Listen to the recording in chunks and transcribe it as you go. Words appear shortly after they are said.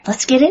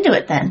Let's get into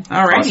it then.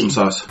 All right. Awesome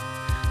sauce.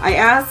 I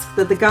ask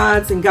that the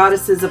gods and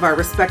goddesses of our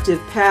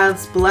respective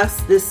paths bless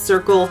this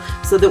circle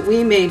so that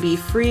we may be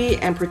free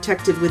and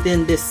protected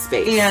within this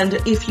space. And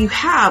if you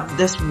have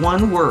this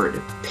one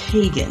word,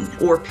 pagan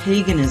or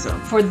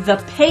paganism. For the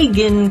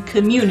pagan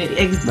community.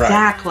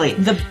 Exactly.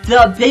 Right.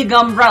 The big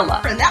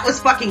umbrella. And that was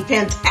fucking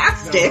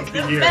fantastic.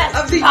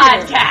 Best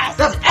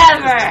podcast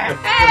ever.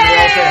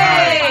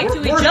 Hey!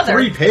 To each other.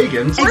 Three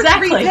pagans.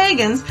 Exactly. We're three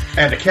pagans.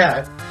 And a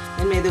cat.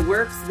 And may the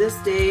works this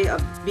day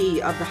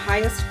be of the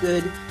highest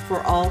good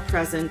for all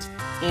present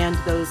and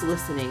those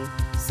listening.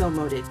 So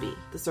mote it be.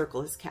 The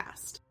circle is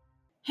cast.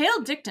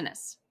 Hail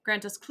Dictinus,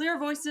 grant us clear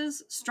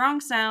voices,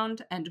 strong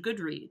sound, and good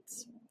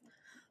reeds.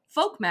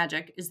 Folk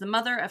magic is the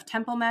mother of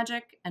temple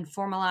magic and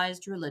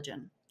formalized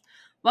religion.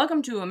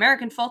 Welcome to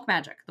American Folk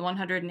Magic, the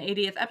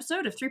 180th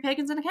episode of Three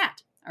Pagans and a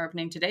Cat. Our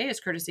opening today is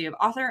courtesy of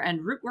author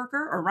and root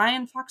worker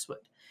Orion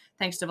Foxwood.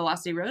 Thanks to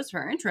Velocity Rose for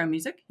our intro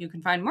music. You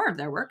can find more of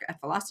their work at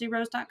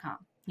velocityrose.com.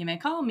 You may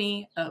call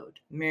me Ode.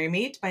 Merry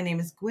meet. My name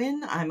is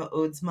Gwyn. I'm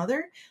Ode's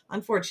mother.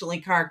 Unfortunately,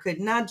 Carr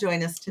could not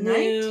join us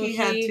tonight. No, he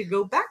had to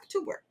go back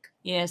to work.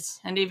 Yes,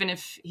 and even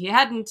if he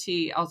hadn't,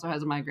 he also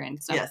has a migraine.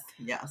 So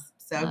Yes.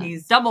 So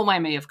he's double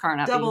whammy of Carr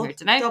not being here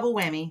tonight. Double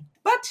whammy.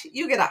 But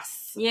you get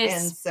us.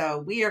 Yes. And so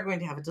we are going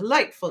to have a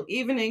delightful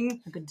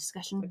evening. A good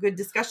discussion.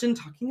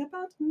 Talking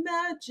about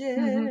magic.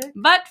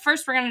 Mm-hmm. But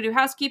first we're going to do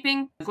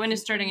housekeeping. Gwyn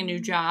is starting a new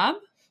job.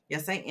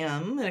 Yes, I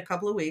am. In a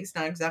couple of weeks.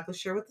 Not exactly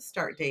sure what the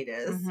start date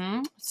is.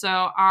 Mm-hmm.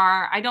 So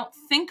I don't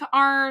think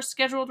our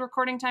scheduled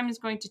recording time is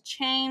going to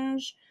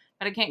change,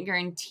 but I can't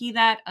guarantee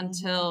that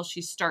until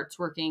she starts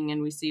working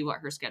and we see what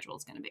her schedule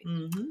is going to be.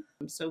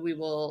 Mm-hmm. So we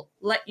will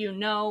let you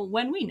know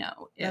when we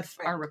know if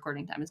our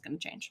recording time is going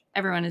to change.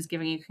 Everyone is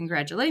giving you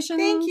congratulations.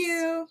 Thank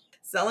you.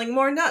 Selling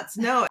more nuts.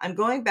 No, I'm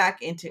going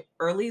back into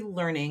early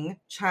learning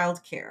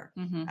childcare.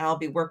 Mm-hmm. I'll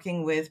be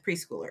working with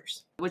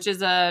preschoolers. Which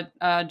is a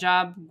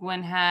job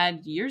Gwyn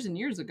had years and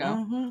years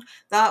ago.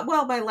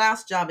 Mm-hmm. My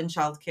last job in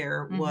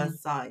childcare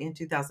was in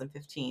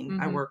 2015.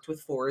 I worked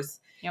with 4s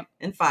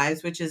and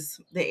 5s, which is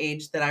the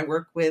age that I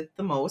work with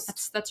the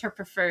most. That's her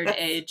preferred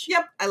age.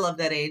 Yep, I love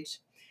that age.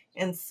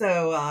 And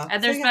so...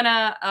 and there's been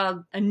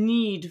a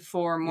need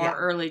for more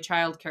early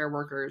childcare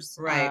workers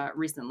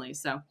recently.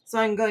 So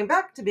I'm going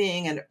back to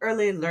being an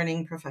early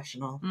learning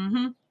professional.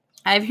 Mm-hmm.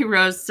 Ivy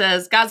Rose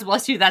says, God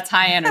bless you, that's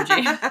high energy.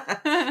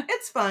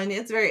 It's fun.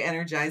 It's very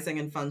energizing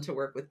and fun to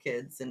work with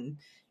kids and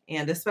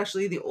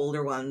especially the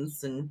older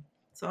ones. And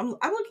so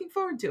I'm looking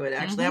forward to it,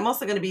 actually. I'm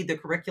also going to be the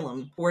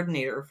curriculum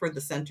coordinator for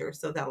the center,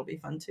 so that'll be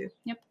fun, too.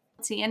 Yep.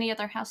 Let's see, any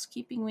other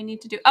housekeeping we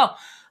need to do?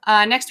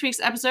 Next week's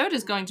episode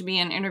is going to be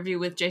an interview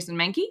with Jason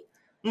Mankey.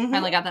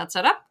 Finally got that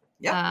set up.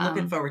 Yep,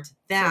 looking forward to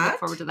that. So look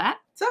forward to that.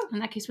 So, in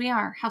that case, we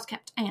are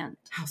house-kept and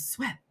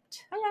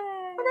house-swept.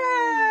 Hooray!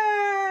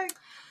 Hooray!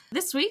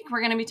 This week,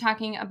 we're going to be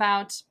talking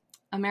about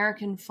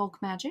American folk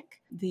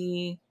magic,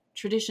 the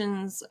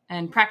traditions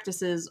and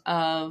practices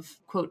of,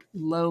 quote,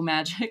 low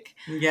magic.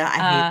 Yeah,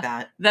 I hate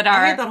that.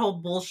 I hate that whole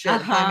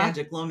bullshit high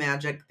magic, low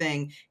magic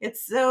thing.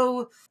 It's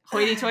so...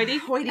 Hoity-toity?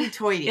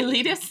 Hoity-toity.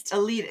 Elitist?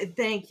 Elite.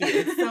 Thank you.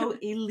 It's so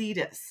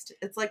elitist.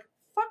 It's like,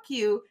 fuck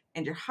you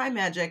and your high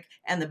magic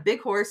and the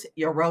big horse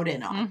you rode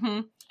in on. Mm-hmm.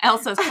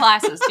 Elsa's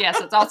classist. Yes,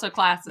 it's also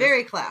classist.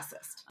 Very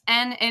classist.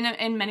 And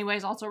in many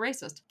ways also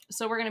racist.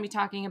 So we're going to be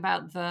talking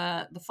about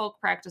the folk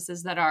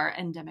practices that are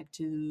endemic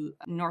to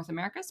North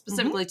America,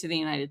 specifically to the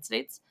United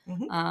States,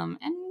 and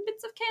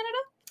bits of Canada.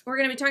 We're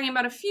going to be talking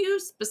about a few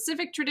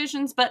specific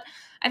traditions, but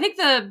I think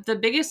the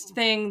biggest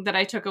thing that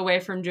I took away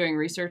from doing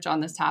research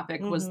on this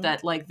topic was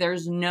that, like,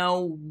 there's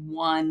no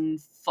one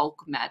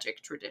folk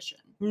magic tradition.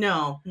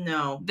 No.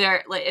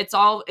 It's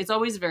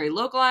always very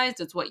localized.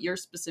 It's what your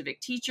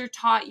specific teacher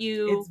taught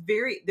you.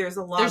 There's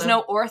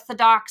no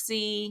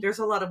orthodoxy. There's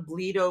a lot of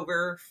bleed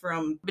over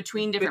from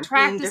between different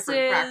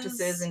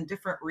practices in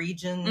different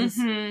regions.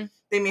 Mm-hmm.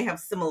 They may have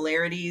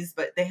similarities,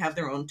 but they have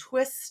their own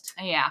twist.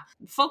 Yeah.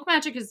 Folk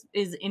magic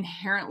is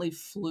inherently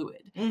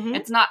fluid. Mm-hmm.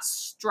 It's not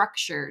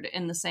structured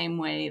in the same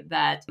way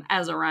that,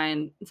 as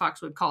Orion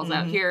Foxwood calls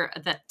out here,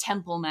 that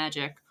temple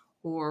magic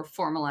or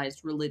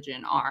formalized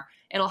religion are.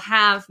 It'll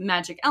have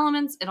magic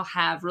elements, it'll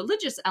have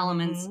religious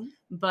elements,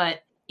 but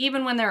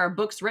even when there are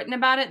books written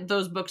about it,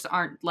 those books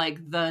aren't like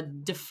the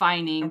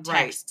defining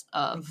text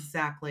of.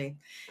 Exactly.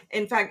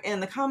 In fact,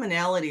 and the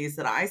commonalities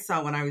that I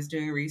saw when I was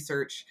doing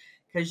research,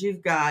 because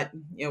you've got,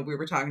 we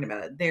were talking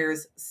about it,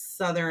 there's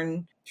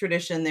Southern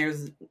tradition,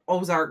 there's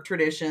Ozark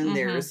tradition,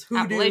 there's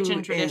hoodoo.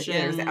 Appalachian tradition.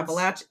 There's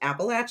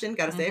Appalachian,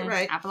 gotta say it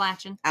right.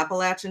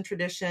 Appalachian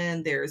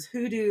tradition, there's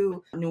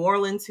hoodoo, New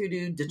Orleans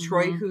hoodoo,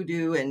 Detroit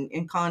hoodoo,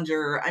 and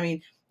conjure. I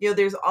mean,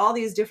 there's all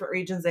these different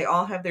regions. They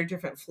all have their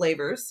different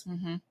flavors.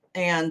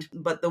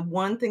 But the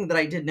one thing that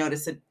I did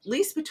notice, at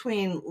least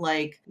between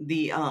like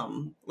the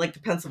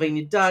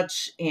Pennsylvania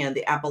Dutch and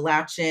the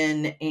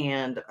Appalachian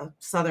and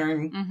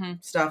Southern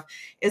stuff,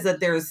 is that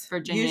there's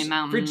Virginia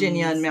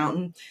and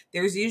Mountain.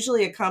 There's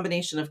usually a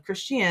combination of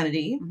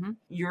Christianity,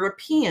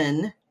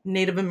 European,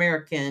 Native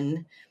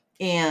American,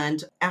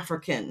 and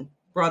African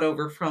brought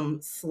over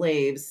from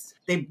slaves.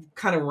 They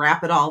kind of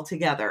wrap it all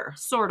together.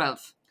 Sort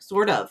of.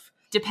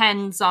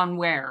 Depends on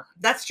where.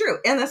 That's true.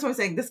 And that's what I'm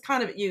saying. This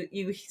kind of,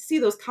 you see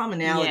those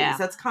commonalities. Yeah.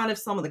 That's kind of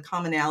some of the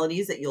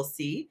commonalities that you'll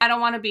see. I don't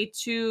want to be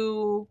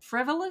too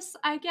frivolous,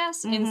 I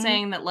guess, in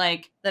saying that,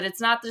 like, that it's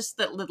not just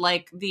that,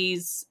 like,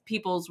 these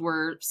peoples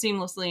were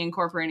seamlessly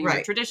incorporating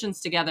their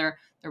traditions together.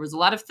 There was a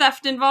lot of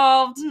theft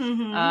involved.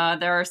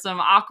 There are some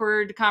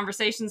awkward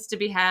conversations to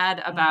be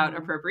had about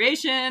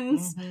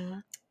appropriations.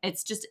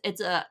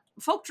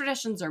 Folk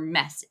traditions are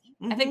messy.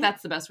 I think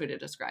that's the best way to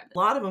describe it. A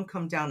lot of them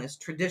come down as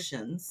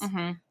traditions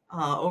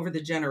over the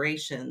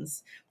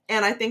generations.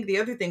 And I think the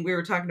other thing, we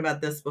were talking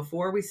about this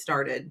before we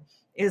started,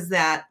 is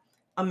that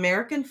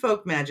American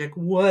folk magic,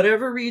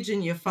 whatever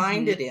region you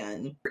find it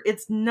in,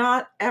 it's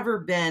not ever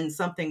been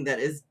something that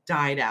is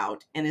died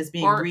out and is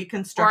being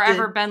reconstructed. Or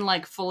ever been,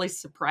 like, fully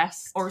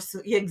suppressed.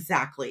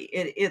 Exactly.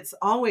 It's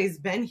always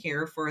been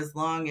here for as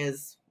long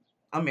as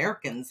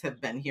Americans have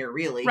been here,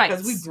 really, right?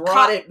 Because we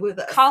brought it with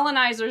us.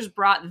 Colonizers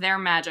brought their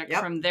magic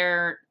from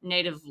their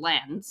native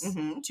lands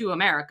to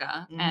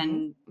America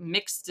and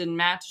mixed and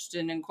matched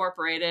and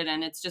incorporated,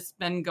 and it's just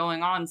been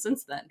going on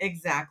since then.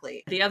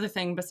 Exactly. The other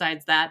thing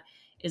besides that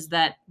is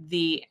that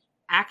the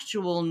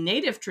actual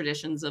native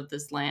traditions of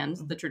this land,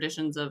 the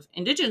traditions of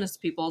indigenous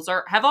peoples,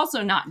 have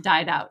also not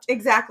died out.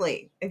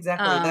 Exactly.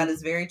 That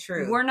is very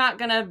true. We're not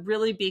going to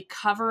really be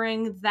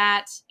covering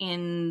that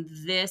in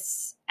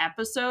this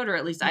episode, or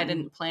at least I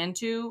didn't plan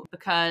to,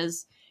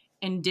 because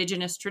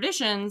indigenous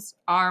traditions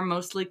are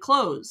mostly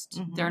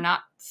closed. They're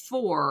not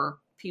for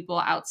people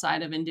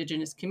outside of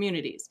indigenous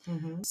communities.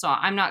 So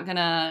I'm not going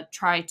to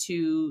try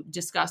to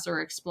discuss or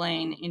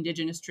explain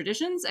indigenous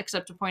traditions,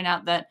 except to point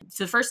out that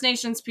the First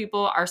Nations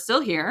people are still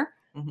here.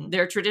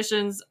 Their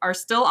traditions are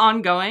still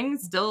ongoing,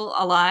 still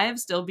alive,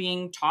 still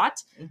being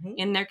taught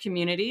in their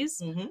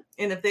communities. And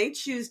if they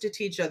choose to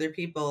teach other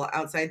people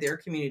outside their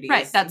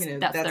communities, that's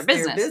their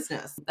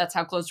business. That's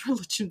how closed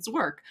religions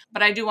work.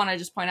 But I do want to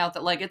just point out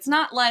that, like, it's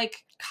not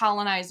like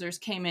colonizers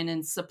came in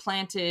and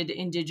supplanted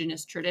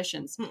indigenous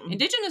traditions.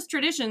 Indigenous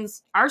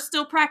traditions are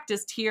still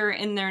practiced here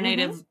in their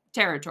native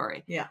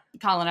territory. Yeah.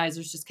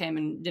 Colonizers just came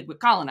and did what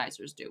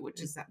colonizers do,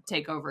 which is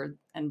take over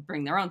and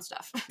bring their own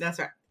stuff. That's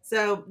right.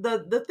 So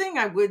the thing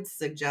I would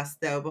suggest,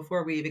 though,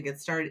 before we even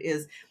get started,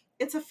 is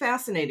it's a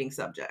fascinating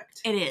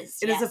subject. It is.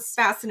 It is a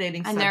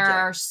fascinating subject. And there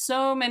are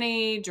so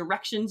many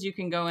directions you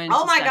can go in.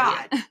 Oh my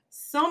God.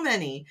 So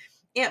many.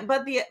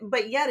 But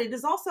yet it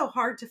is also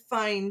hard to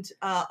find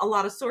a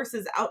lot of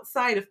sources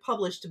outside of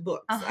published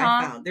books. I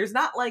found there's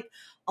not like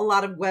a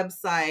lot of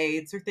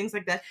websites or things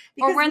like that.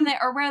 Or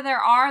where there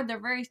are, they're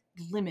very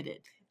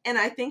limited. And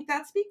I think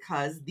that's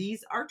because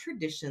these are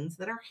traditions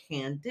that are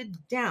handed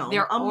down.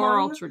 They're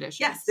oral traditions.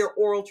 Yes, they're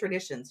oral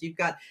traditions. You've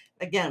got,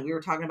 again, we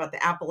were talking about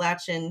the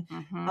Appalachian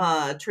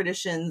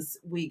traditions.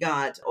 We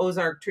got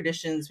Ozark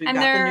traditions. We've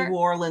got the New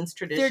Orleans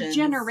traditions.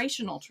 They're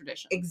generational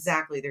traditions.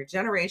 Exactly. They're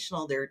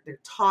generational. They're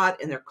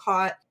taught and they're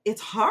caught.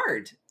 It's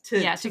hard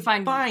to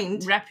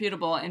find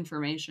reputable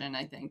information,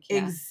 I think.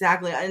 Yeah.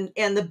 Exactly.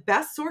 And the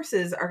best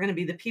sources are going to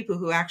be the people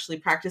who actually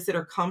practice it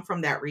or come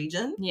from that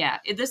region. Yeah.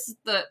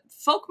 The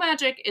folk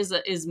magic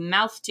is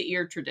mouth to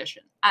ear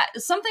tradition.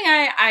 Something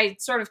I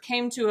sort of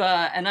came to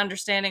an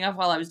understanding of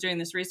while I was doing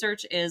this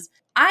research is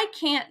I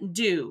can't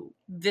do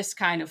this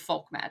kind of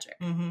folk magic.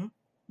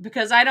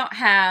 Because I don't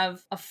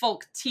have a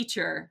folk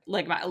teacher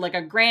like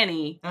a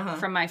granny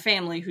from my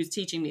family who's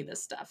teaching me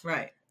this stuff.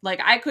 Right. Like,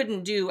 I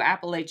couldn't do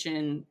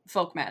Appalachian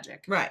folk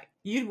magic. Right.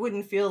 You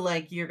wouldn't feel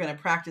like you're going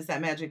to practice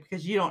that magic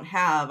because you don't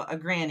have a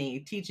granny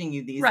teaching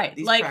you these right.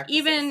 These like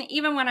practices.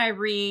 Even when I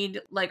read,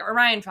 like,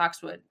 Orion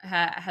Foxwood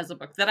has a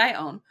book that I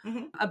own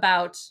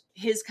about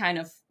his kind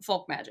of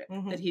folk magic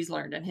that he's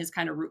learned and his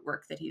kind of root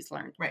work that he's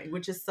learned. Right,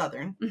 which is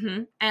Southern.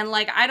 And,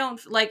 like, I don't,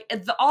 like,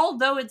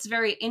 although it's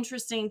very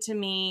interesting to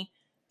me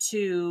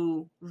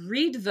to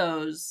read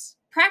those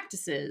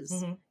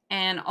practices,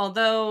 and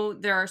although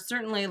there are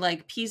certainly,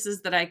 like,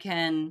 pieces that I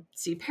can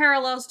see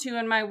parallels to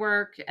in my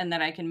work and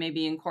that I can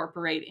maybe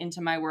incorporate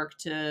into my work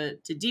to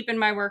deepen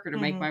my work or to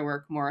make my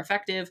work more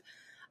effective,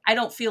 I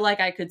don't feel like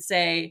I could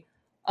say,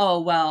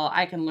 oh, well,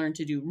 I can learn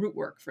to do root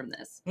work from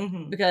this.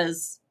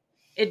 Because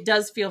it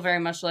does feel very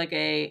much like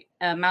a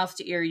mouth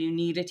to ear. You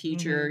need a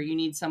teacher. You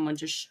need someone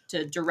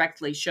to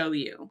directly show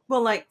you.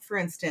 Well, like, for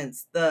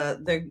instance,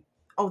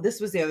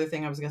 this was the other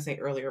thing I was going to say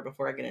earlier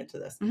before I get into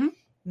this.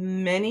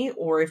 Many,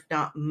 or if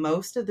not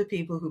most, of the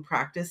people who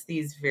practice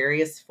these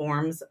various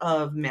forms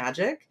of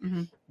magic,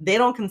 they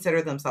don't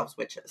consider themselves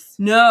witches.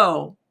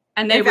 No.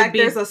 And they would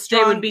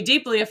be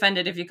deeply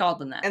offended if you called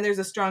them that. And there's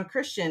a strong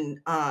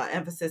Christian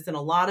emphasis in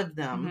a lot of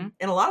them.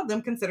 And a lot of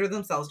them consider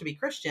themselves to be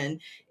Christian.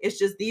 It's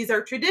just these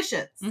are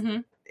traditions.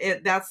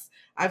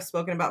 I've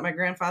spoken about my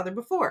grandfather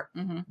before.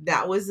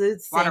 That was the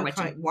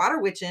same water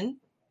witching.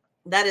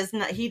 That is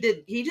not, he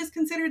just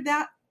considered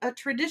that a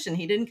tradition.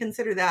 He didn't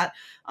consider that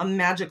a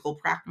magical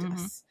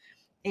practice.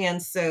 And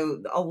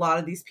so a lot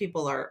of these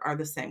people are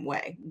the same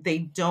way. They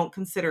don't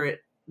consider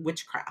it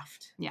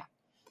witchcraft. Yeah.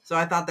 So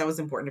I thought that was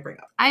important to bring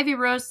up. Ivy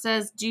Rose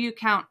says, do you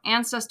count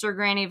ancestor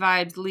granny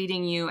vibes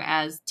leading you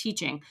as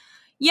teaching?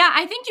 Yeah,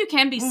 I think you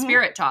can be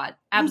spirit taught.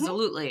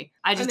 Absolutely.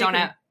 I just don't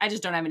have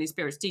any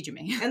spirits teaching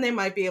me. And they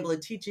might be able to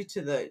teach you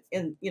lead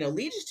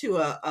you to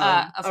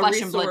a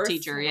flesh and blood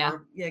teacher. Yeah,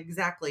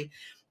 exactly.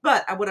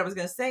 But what I was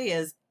going to say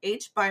is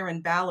H. Byron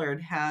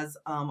Ballard has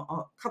a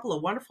couple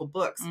of wonderful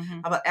books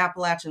about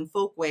Appalachian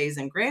folkways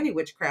and granny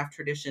witchcraft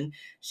tradition.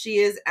 She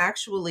is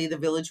actually the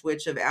village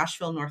witch of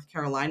Asheville, North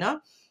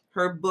Carolina.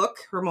 Her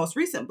most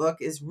recent book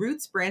is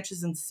Roots,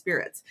 Branches, and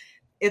Spirits.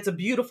 It's a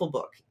beautiful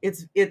book.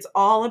 It's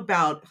all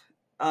about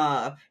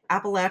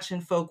Appalachian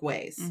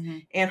folkways,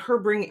 and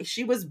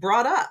she was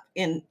brought up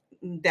in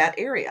that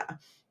area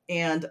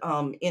and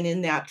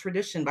in that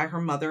tradition by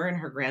her mother and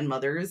her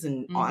grandmothers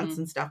and aunts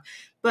and stuff.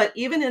 But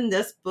even in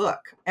this book,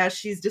 as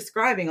she's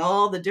describing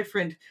all the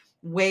different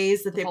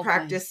ways that they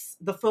practice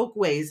the folk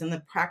ways and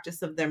the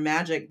practice of their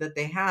magic that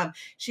they have,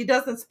 she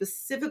doesn't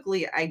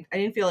specifically, I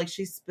didn't feel like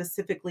she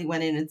specifically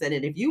went in and said,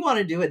 and if you want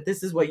to do it,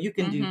 this is what you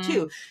can do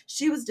too.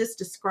 She was just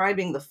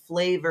describing the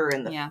flavor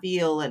and the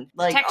feel and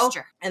like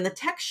texture and the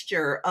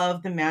texture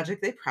of the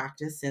magic they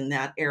practice in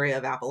that area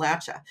of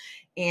Appalachia.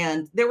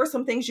 And there were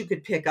some things you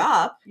could pick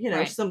up,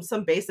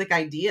 some basic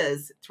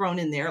ideas thrown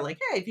in there, like,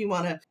 hey, if you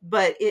want to,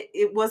 but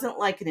it wasn't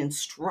like an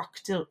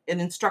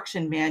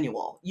instruction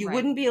manual. You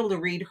wouldn't be able to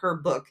read her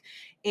book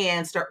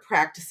and start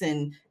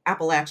practicing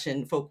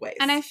Appalachian folkways.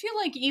 And I feel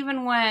like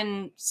even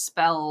when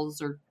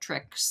spells or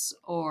tricks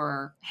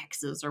or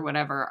hexes or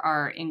whatever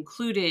are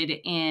included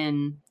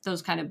in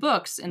those kind of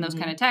books, in those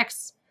kind of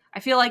texts, I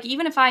feel like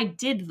even if I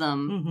did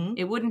them,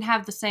 it wouldn't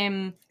have the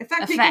same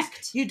effect.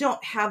 Because you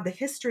don't have the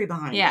history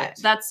behind it. Yeah,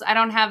 I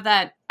don't have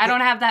that. I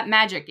don't have that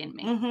magic in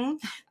me.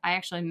 I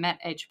actually met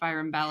H.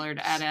 Byron Ballard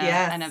at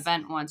an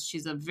event once.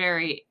 She's a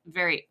very,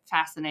 very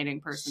fascinating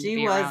person to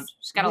be around.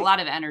 She's got a lot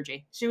of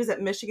energy. She was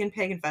at Michigan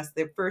Pagan Fest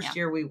the first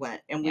year we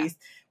went, and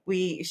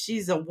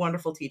she's a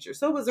wonderful teacher.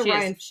 So was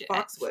Orion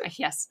Foxwood.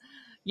 Yes.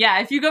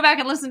 Yeah, if you go back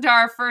and listen to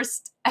our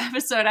first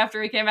episode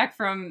after we came back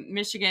from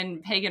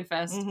Michigan Pagan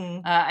Fest,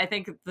 I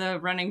think the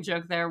running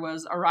joke there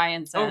was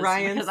Orion says.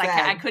 Because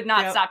I could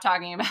not stop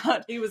talking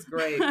about. He was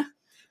great.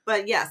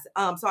 But yes,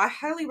 so I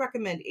highly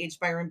recommend H.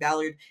 Byron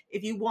Ballard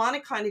if you want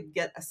to kind of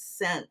get a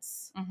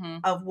sense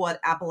of what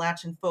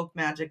Appalachian folk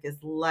magic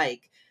is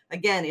like.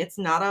 Again, it's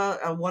not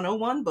a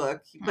 101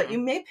 book, but you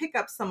may pick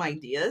up some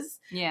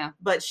ideas. Yeah.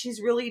 But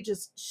she's really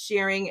just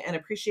sharing an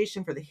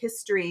appreciation for the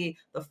history,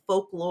 the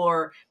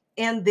folklore,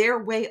 and their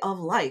way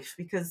of life,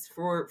 because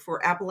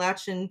for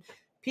Appalachian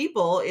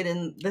people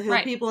in the hill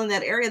people in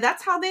that area,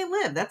 that's how they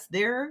live. That's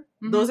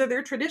those are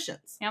their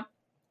traditions. Yep.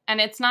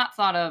 And it's not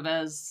thought of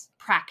as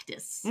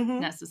practice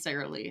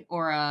necessarily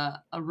or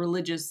a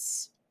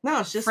religious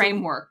it's just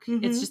framework.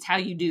 It's just how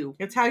you do.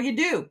 It's how you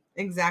do.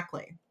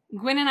 Exactly.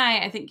 Gwen and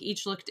I think,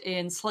 each looked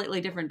in slightly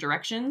different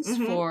directions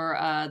for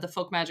the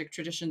folk magic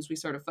traditions we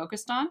sort of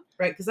focused on.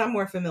 Right, because I'm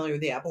more familiar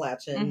with the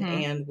Appalachian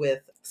and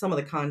with some of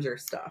the conjure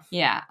stuff.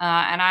 Yeah,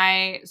 and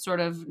I sort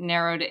of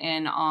narrowed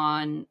in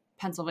on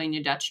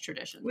Pennsylvania Dutch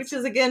traditions. Which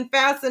is, again,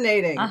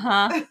 fascinating.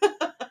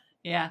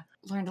 Yeah,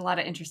 learned a lot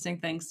of interesting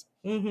things.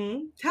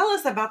 Tell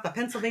us about the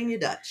Pennsylvania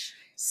Dutch.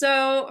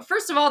 So,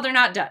 first of all, they're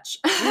not Dutch.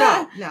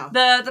 No.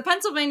 The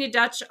Pennsylvania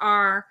Dutch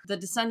are the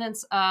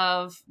descendants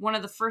of one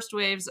of the first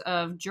waves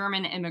of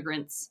German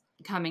immigrants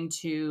coming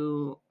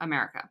to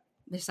America.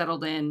 They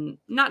settled in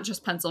not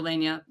just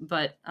Pennsylvania,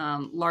 but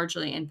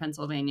largely in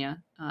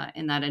Pennsylvania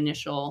in that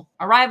initial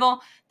arrival.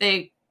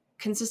 They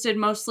consisted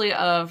mostly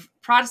of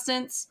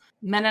Protestants,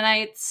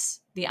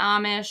 Mennonites, the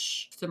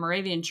Amish. The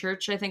Moravian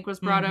Church, I think,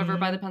 was brought over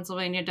by the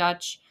Pennsylvania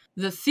Dutch.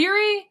 The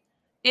theory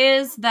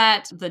is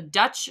that the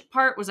Dutch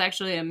part was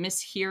actually a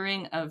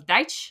mishearing of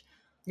Deutsch.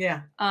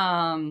 Yeah.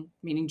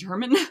 Meaning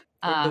German.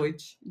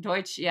 Deutsch.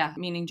 Deutsch, yeah,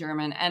 meaning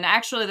German. And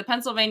actually the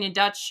Pennsylvania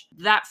Dutch,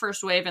 that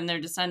first wave and their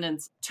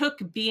descendants, took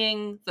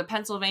being the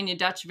Pennsylvania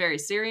Dutch very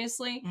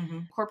seriously,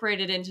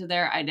 incorporated into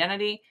their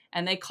identity,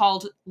 and they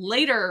called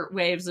later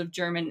waves of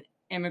German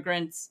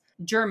immigrants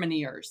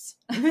Germaniers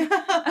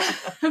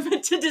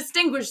to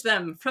distinguish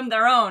them from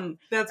their own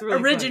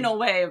original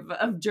wave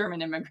of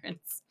German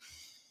immigrants.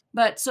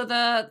 But so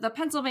the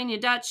Pennsylvania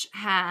Dutch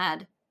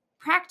had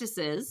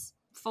practices,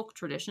 folk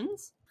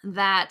traditions,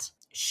 that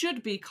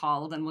should be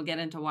called, and we'll get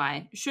into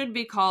why, should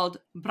be called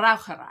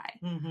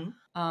braucherij,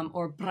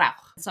 or brauch.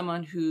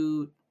 Someone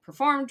who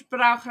performed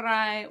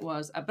braucherij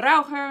was a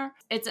braucher.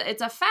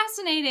 It's a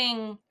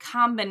fascinating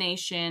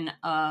combination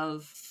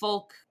of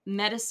folk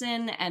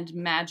medicine and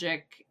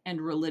magic and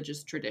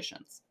religious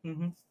traditions.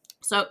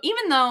 So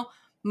even though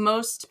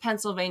most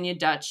Pennsylvania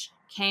Dutch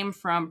came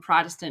from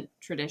Protestant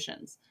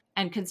traditions,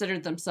 and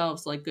considered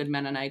themselves like good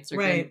Mennonites or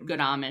good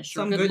Amish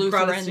or good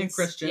Lutherans. Protestant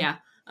Christian. Yeah.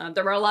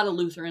 There were a lot of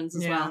Lutherans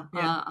as well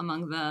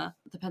among the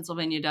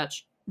Pennsylvania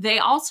Dutch. They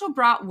also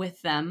brought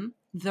with them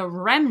the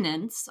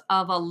remnants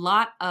of a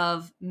lot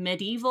of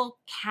medieval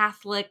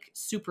Catholic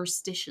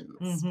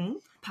superstitions. Mm-hmm.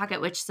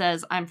 Pocket Witch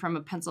says, I'm from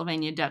a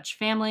Pennsylvania Dutch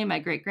family. My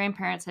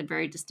great-grandparents had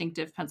very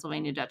distinctive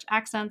Pennsylvania Dutch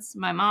accents.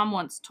 My mom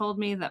once told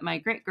me that my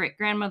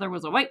great-great-grandmother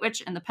was a white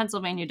witch in the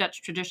Pennsylvania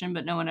Dutch tradition,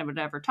 but no one would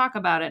ever talk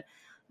about it.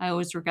 I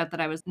always regret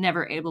that I was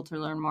never able to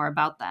learn more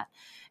about that.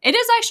 It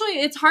is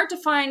actually, it's hard to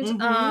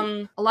find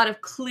a lot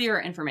of clear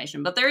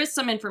information, but there is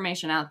some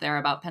information out there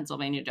about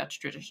Pennsylvania Dutch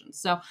traditions.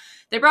 So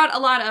they brought a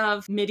lot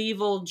of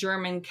medieval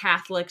German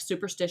Catholic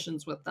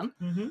superstitions with them,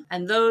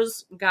 and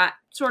those got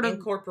sort of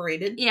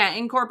incorporated,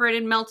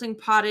 melting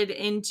potted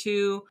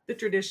into the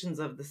traditions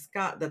of the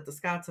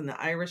Scots and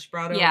the Irish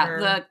brought over. Yeah,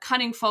 the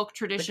cunning folk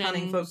traditions.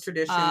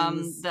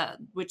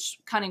 Which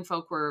cunning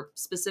folk were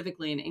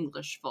specifically an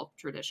English folk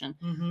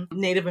tradition.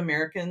 Native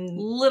American,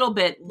 little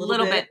bit.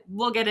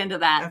 We'll get into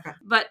that. Okay.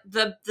 But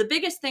the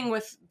biggest thing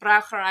with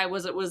Braucherei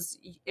was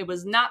it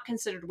was not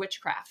considered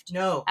witchcraft.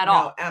 No,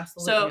 all.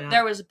 Absolutely so not.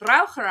 There was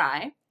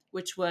Braucherei,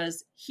 which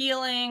was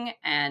healing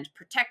and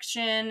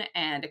protection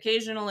and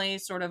occasionally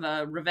sort of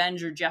a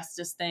revenge or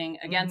justice thing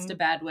against a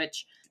bad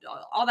witch.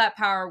 All that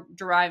power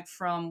derived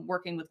from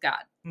working with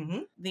God.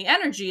 The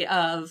energy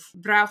of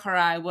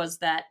Braucherei was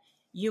that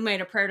you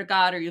made a prayer to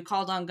God, or you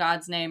called on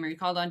God's name, or you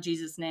called on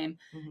Jesus' name,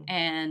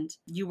 and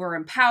you were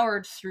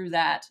empowered through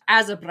that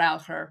as a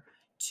Braucher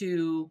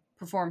to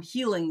perform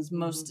healings,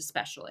 most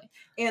especially.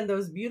 And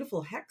those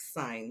beautiful hex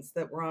signs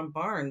that were on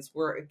barns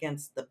were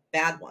against the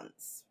bad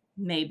ones.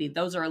 Maybe.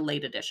 Those are a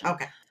late addition.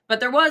 Okay. But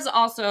there was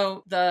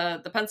also,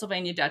 the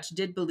Pennsylvania Dutch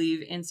did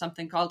believe in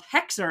something called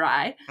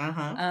hexerei,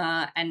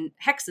 and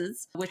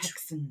hexes, which...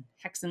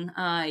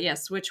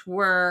 Hexen, which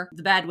were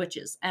the bad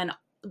witches. And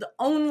the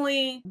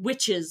only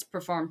witches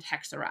performed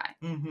hexerei.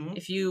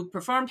 If you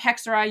performed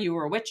hexerei, you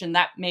were a witch, and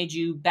that made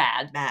you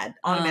bad. Bad,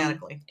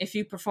 automatically. If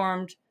you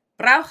performed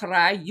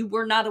Braucherei, you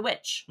were not a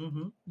witch.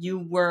 You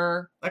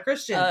were a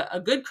Christian. A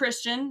good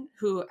Christian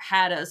who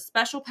had a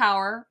special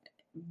power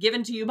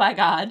given to you by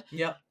God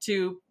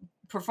to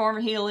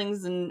perform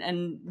healings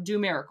and do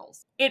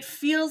miracles. It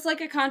feels like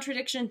a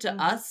contradiction to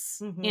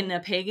us in a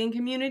pagan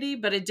community,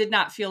 but it did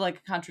not feel like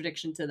a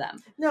contradiction to them.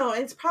 No,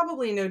 it's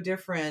probably no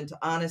different,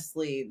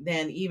 honestly,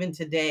 than even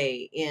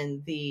today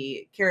in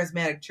the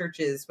charismatic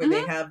churches where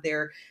they have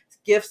their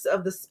gifts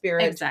of the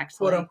Spirit,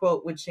 quote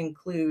unquote, which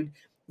include,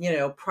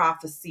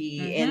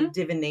 prophecy and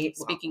divination.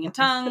 Speaking in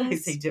tongues. I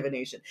say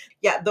divination.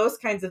 Yeah, those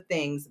kinds of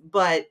things.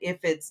 But if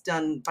it's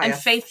done by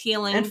faith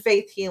healing.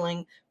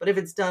 But if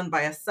it's done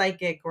by a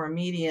psychic or a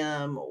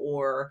medium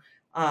or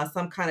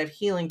some kind of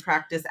healing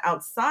practice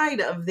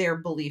outside of their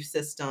belief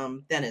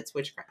system, then it's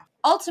witchcraft.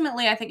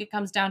 Ultimately, I think it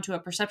comes down to a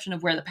perception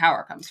of where the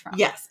power comes from.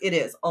 Yes, it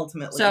is,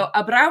 ultimately. So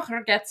a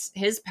Braucher gets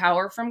his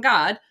power from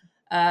God.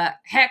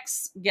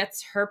 Hex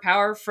gets her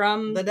power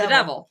from the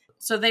devil.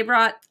 So they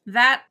brought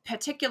that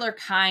particular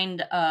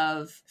kind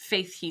of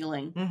faith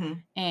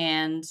healing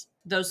and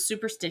those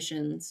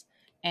superstitions,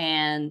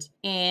 and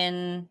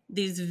in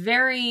these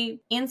very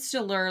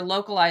insular,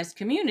 localized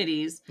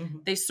communities,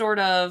 they sort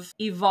of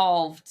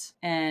evolved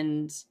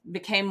and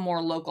became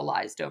more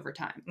localized over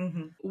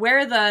time.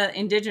 Where the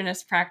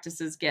indigenous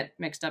practices get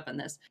mixed up in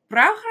this,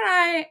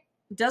 Braucherei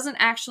doesn't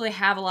actually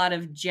have a lot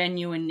of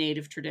genuine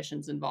native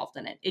traditions involved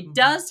in it. It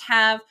does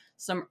have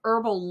some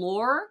herbal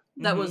lore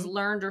that was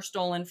learned or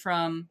stolen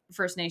from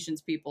First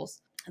Nations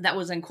peoples that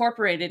was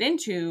incorporated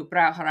into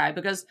Braucherei,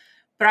 because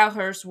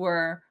Brauchers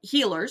were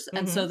healers,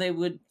 and so they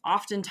would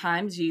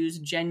oftentimes use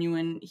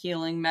genuine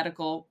healing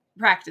medical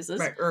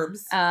practices,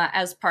 herbs,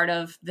 as part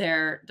of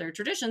their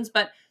traditions.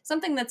 But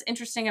something that's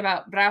interesting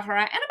about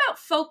Braucherei and about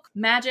folk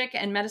magic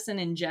and medicine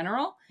in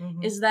general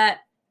is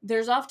that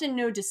there's often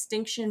no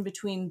distinction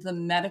between the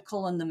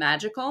medical and the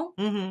magical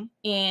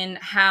in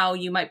how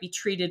you might be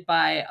treated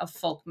by a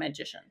folk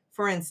magician.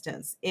 For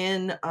instance,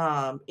 in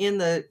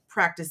the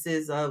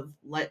practices of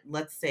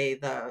let's say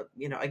the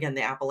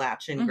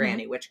Appalachian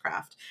granny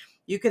witchcraft,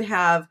 you could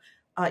have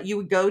you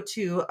would go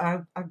to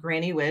a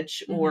granny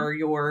witch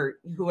or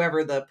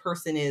whoever the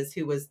person is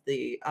who was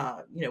the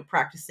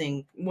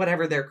practicing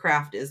whatever their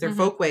craft is, their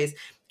folk ways.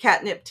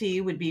 Catnip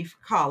tea would be for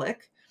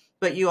colic.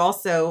 But you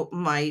also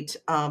might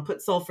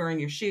put sulfur in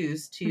your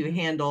shoes to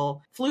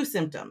handle flu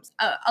symptoms.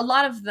 A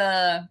lot of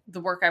the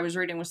work I was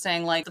reading was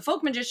saying, like, the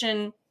folk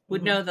magician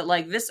would know that,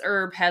 like, this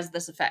herb has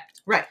this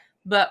effect. Right.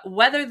 But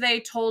whether they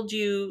told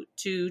you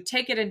to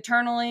take it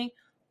internally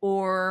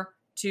or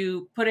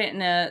to put it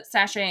in a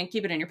sachet and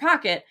keep it in your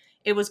pocket,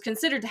 it was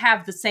considered to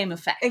have the same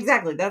effect.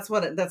 Exactly. That's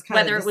kind of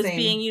whether it was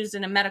being used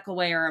in a medical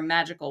way or a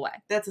magical way.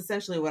 That's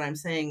essentially what I'm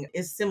saying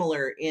is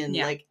similar in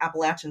like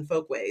Appalachian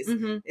folkways.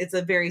 It's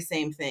a very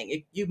same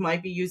thing. You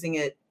might be using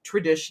it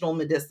traditional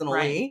medicinally,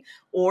 right.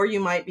 Or you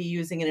might be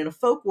using it in a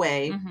folk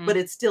way, but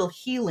it's still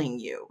healing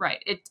you.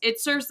 Right.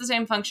 It serves the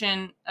same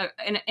function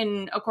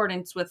in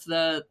accordance with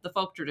the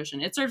folk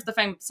tradition. It serves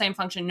the same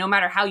function no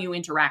matter how you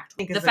interact.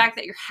 The fact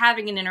that you're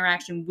having an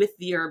interaction with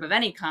the herb of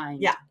any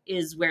kind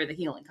is where the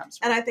healing comes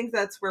from. And I think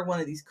that's where one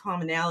of these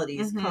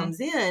commonalities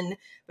comes in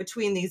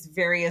between these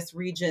various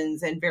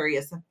regions and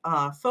various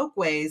folk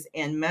ways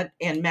and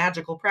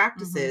magical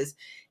practices.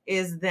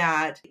 Is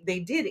that they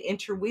did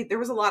interweave. There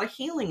was a lot of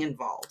healing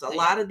involved. A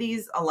lot of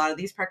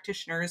these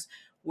practitioners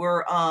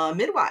were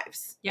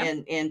midwives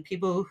and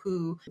people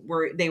who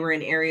were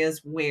in areas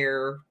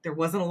where there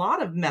wasn't a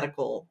lot of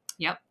medical.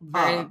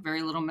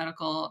 Very little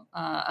medical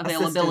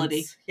availability.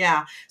 Assistance.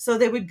 Yeah. So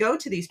they would go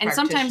to these practitioners.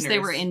 And sometimes they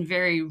were in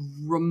very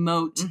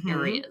remote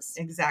areas.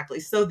 Exactly.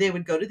 So they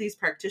would go to these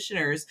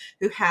practitioners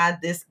who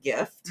had this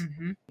gift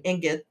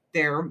and get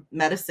their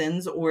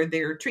medicines or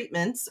their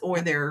treatments or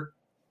their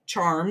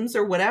charms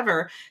or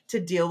whatever to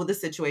deal with the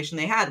situation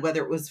they had,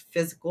 whether it was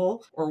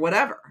physical or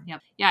whatever.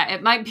 Yeah,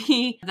 it might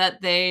be that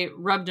they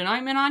rubbed an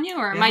ointment on you,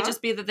 or it might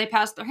just be that they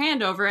passed their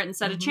hand over it and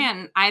said a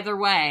chant. Either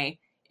way,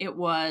 it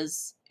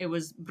was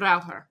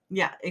braucher.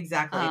 Yeah,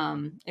 exactly.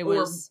 It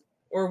was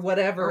or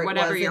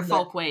whatever your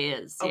folk way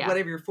is.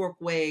 Whatever your folk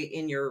way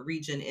in your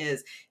region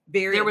is.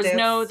 There was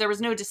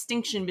no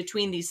distinction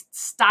between these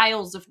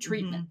styles of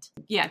treatment.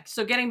 Yeah.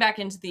 So getting back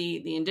into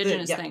the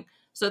indigenous thing.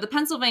 So the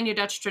Pennsylvania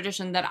Dutch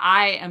tradition that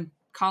I am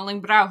calling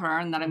braucher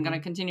and that I'm going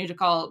to continue to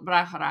call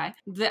braucherij,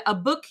 a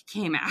book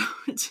came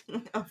out.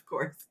 Of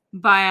course.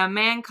 By a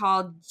man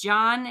called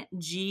John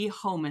G.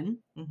 Homan,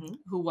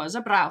 who was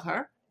a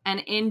braucher.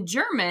 And in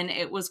German,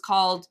 it was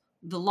called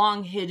The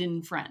Long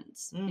Hidden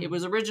Friends. It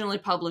was originally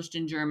published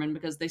in German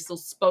because they still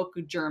spoke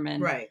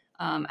German. Right.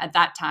 At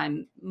that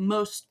time,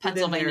 most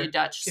Pennsylvania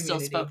Dutch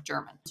still spoke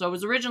German. So it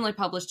was originally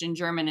published in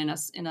German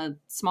in a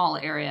small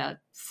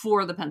area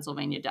for the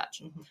Pennsylvania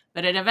Dutch.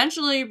 But it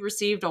eventually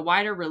received a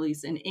wider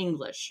release in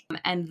English.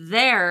 And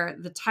there,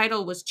 the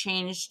title was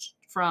changed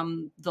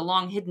from The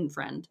Long Hidden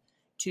Friend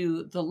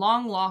to The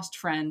Long Lost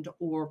Friend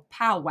or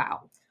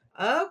Powwow.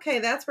 Okay,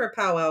 that's where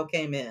powwow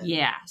came in.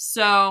 Yeah.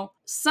 So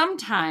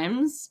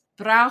sometimes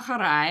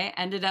braucherij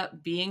ended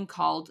up being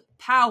called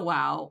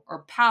powwow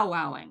or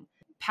powwowing.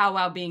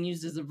 Powwow being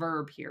used as a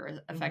verb here,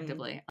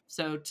 effectively.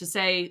 So to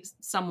say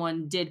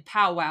someone did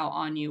powwow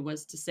on you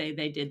was to say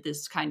they did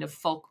this kind of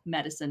folk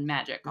medicine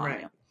magic on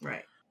you.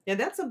 Right. Yeah,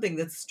 that's something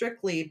that's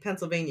strictly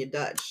Pennsylvania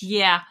Dutch.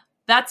 Yeah,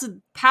 that's a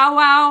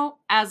powwow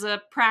as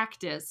a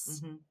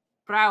practice.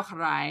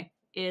 Braucherij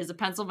is a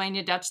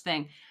Pennsylvania Dutch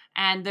thing.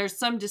 And there's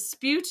some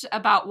dispute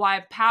about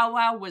why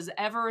powwow was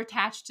ever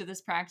attached to this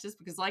practice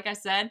because, like I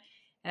said,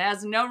 it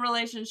has no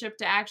relationship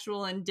to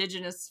actual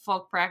indigenous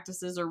folk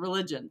practices or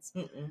religions.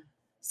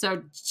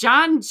 So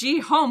John G.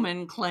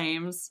 Homan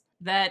claims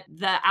that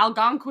the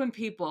Algonquin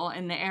people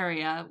in the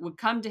area would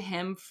come to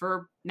him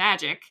for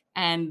magic,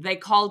 and they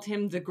called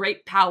him the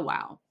Great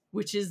Powwow,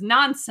 which is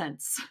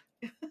nonsense.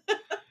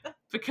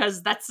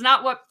 Because that's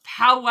not what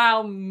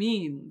powwow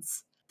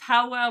means.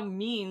 Powwow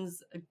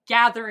means a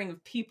gathering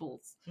of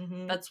peoples.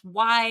 That's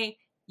why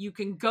you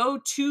can go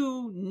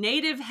to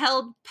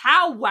native-held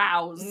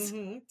powwows.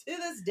 To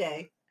this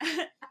day.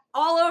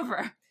 All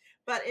over.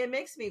 But it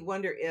makes me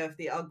wonder if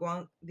the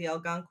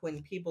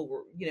Algonquin people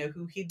were,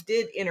 who he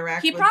did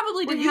interact with,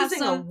 probably did have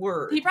using a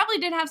word. He probably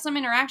did have some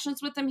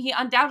interactions with them. He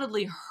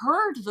undoubtedly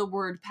heard the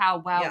word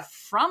powwow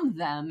from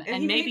them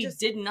and maybe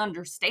didn't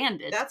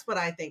understand it. That's what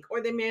I think.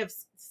 Or they may have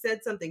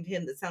said something to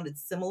him that sounded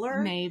similar.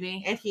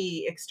 Maybe. And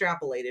he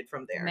extrapolated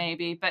from there.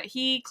 Maybe. But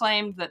he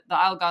claimed that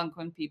the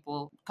Algonquin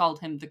people called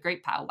him the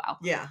Great Powwow.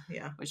 Yeah.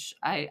 Which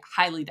I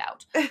highly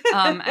doubt.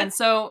 And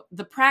so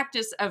the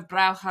practice of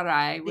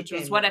braucherij, which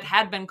was what it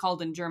had been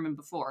called in German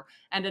before,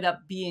 ended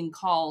up being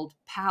called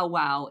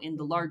powwow in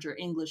the larger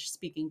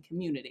English-speaking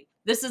community.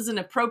 This is an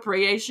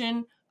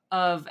appropriation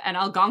of an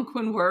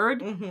Algonquin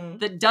word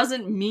that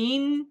doesn't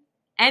mean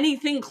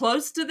anything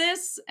close to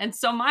this. And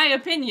so my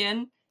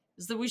opinion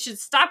is that we should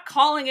stop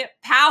calling it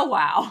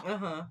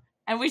powwow.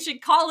 And we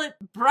should call it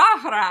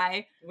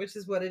braucherij. Which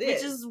is what it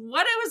is. Which is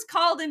what it was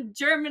called in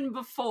German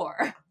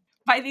before.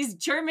 By these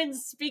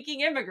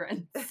German-speaking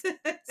immigrants.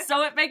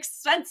 So it makes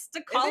sense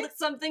to call it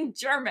something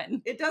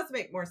German. It does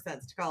make more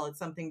sense to call it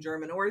something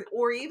German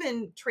or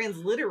even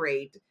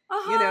transliterate,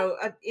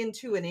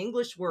 into an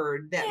English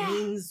word that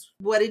means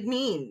what it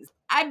means.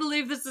 I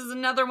believe this is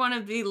another one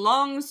of the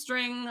long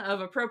string of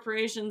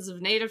appropriations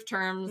of native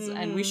terms,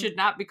 and we should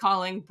not be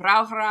calling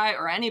braucherij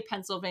or any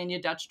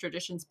Pennsylvania Dutch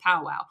traditions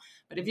powwow.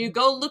 But if you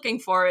go looking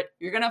for it,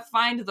 you're going to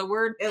find the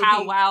word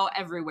powwow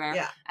everywhere.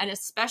 Yeah. And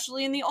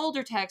especially in the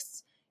older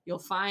texts, you'll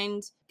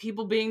find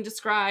people being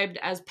described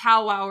as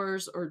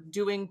powwowers or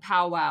doing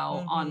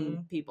powwow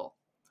on people.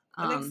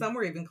 I think some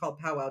were even called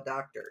powwow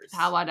doctors.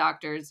 Powwow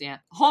doctors, yeah.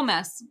 Whole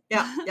mess.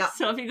 Yeah.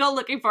 So if you go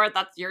looking for it,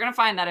 you're going to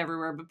find that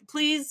everywhere. But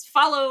please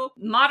follow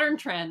modern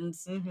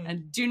trends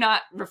and do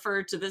not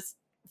refer to this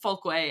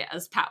folk way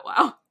as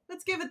powwow.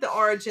 Let's give it the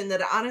origin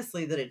that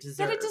it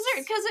deserves.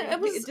 Because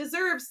it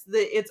deserves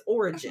its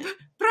origin.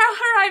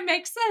 Brauerei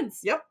makes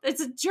sense. Yep.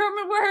 It's a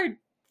German word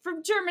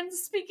from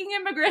German-speaking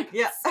immigrants.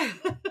 Yeah.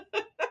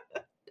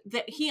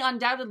 That he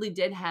undoubtedly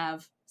did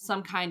have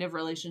some kind of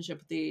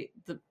relationship with the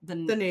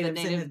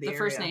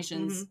First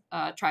Nations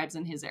tribes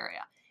in his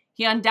area.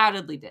 He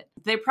undoubtedly did.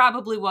 There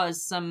probably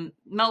was some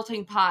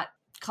melting pot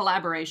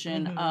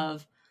collaboration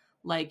of,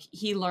 like,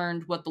 he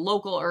learned what the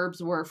local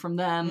herbs were from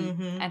them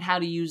and how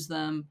to use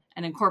them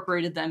and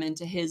incorporated them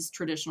into his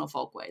traditional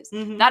folkways.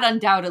 That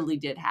undoubtedly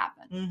did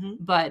happen.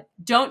 But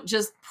don't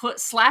just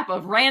slap a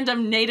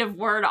random native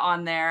word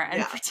on there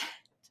and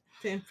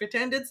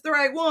pretend it's the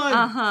right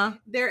one.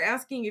 They're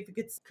asking if you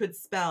could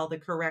spell the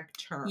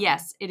correct term.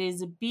 Yes, it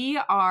is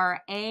Braucherei.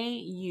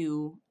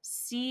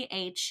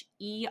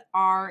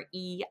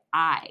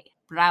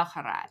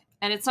 Braucherei.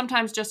 And it's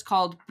sometimes just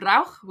called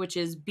Brauch, which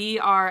is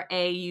Brauche.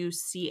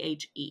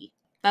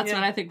 That's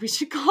what I think we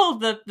should call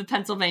the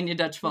Pennsylvania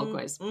Dutch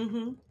folkways.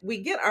 We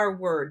get our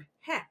word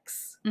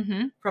hex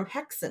from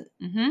hexen,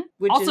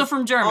 which also is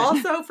from German.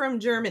 Also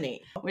from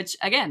Germany. Which,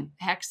 again,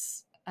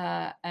 hex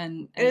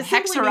and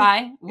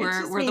hexerei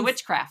were the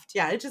witchcraft.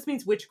 Yeah, it just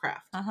means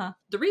witchcraft.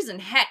 The reason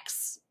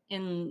hex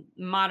in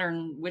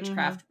modern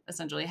witchcraft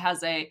essentially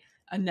has a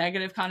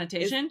negative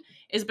connotation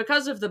is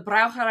because of the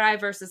Braucherei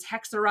versus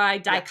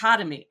hexerei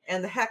dichotomy.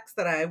 And the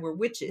hexerei were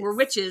witches. Were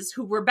witches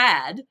who were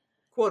bad.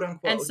 Quote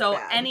unquote. And so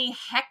bad. Any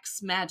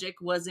hex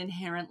magic was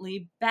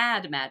inherently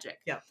bad magic.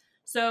 Yeah.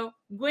 So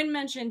Gwyn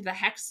mentioned the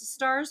hex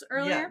stars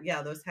earlier.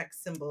 Yeah, those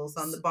hex symbols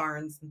on the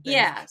barns and things.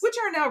 Yeah. Which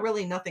are now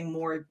really nothing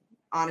more,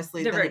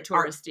 honestly, they're very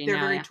touristy. They're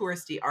very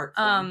touristy art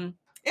form.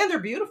 And they're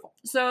beautiful.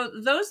 So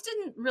those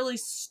didn't really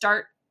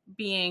start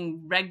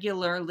being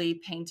regularly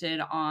painted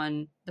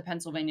on the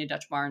Pennsylvania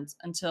Dutch barns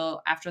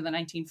until after the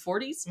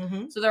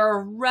 1940s. So they're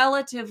a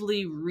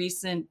relatively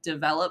recent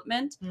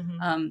development,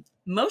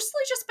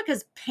 mostly just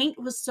because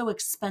paint was so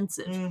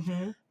expensive.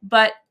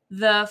 But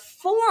the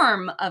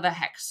form of a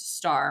hex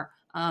star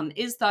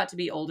is thought to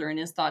be older and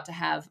is thought to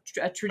have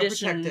a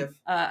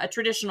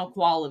traditional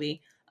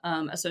quality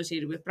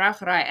associated with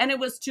Braucherei, and it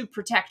was to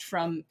protect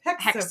from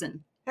hexen.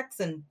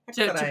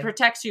 To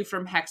protect you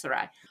from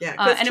hexerei. Yeah,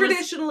 because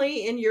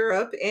traditionally in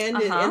Europe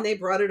and they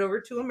brought it over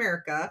to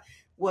America,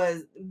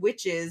 was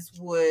witches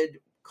would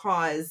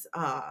cause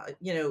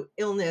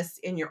illness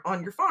on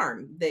your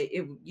farm.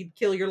 You'd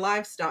kill your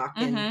livestock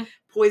and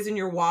poison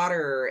your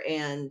water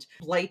and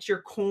blight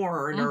your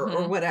corn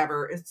or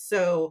whatever.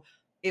 So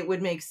it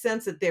would make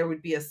sense that there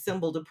would be a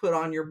symbol to put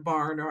on your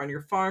barn or on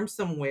your farm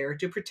somewhere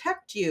to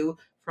protect you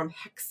from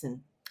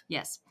hexen.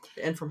 Yes.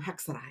 And from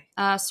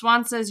hexerei.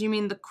 Swan says, you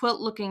mean the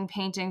quilt-looking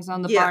paintings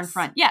on the barn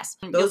front? Yes.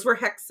 Those were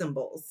hex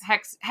symbols.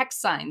 Hex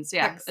signs,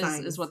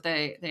 is what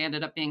they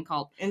ended up being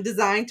called. And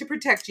designed to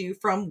protect you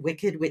from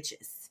wicked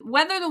witches.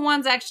 Whether the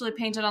ones actually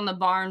painted on the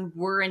barn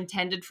were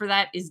intended for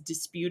that is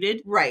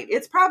disputed. Right.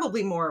 It's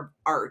probably more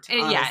art.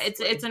 Yeah,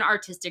 it's an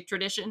artistic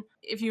tradition.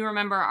 If you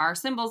remember our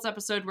symbols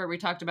episode where we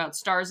talked about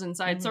stars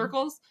inside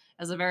circles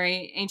as a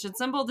very ancient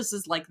symbol, this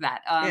is like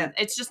that.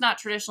 It's just not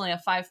traditionally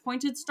a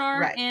 5-pointed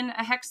star in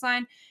a hex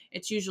sign.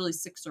 It's usually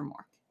 6 or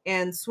more.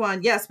 And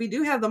Swan, yes, we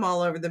do have them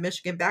all over the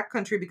Michigan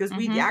backcountry because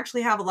we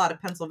actually have a lot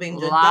of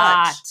Pennsylvania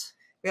Dutch.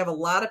 We have a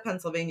lot of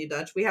Pennsylvania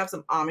Dutch. We have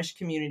some Amish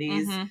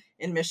communities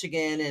in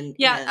Michigan,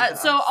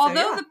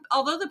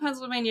 although the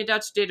Pennsylvania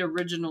Dutch did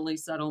originally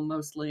settle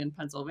mostly in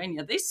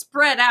Pennsylvania, they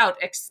spread out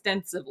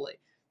extensively.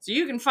 So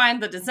you can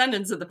find the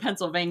descendants of the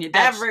Pennsylvania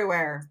Dutch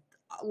everywhere,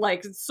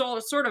 like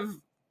sort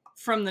of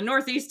from the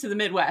Northeast to the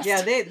Midwest.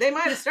 Yeah, they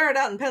might have started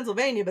out in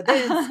Pennsylvania, but they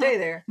didn't stay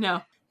there.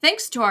 No.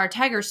 Thanks to our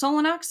Tiger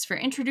Solenox for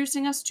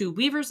introducing us to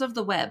Weavers of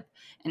the Web,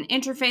 an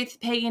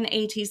interfaith pagan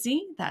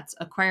ATC, that's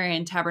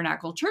Aquarian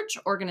Tabernacle Church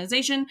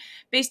organization,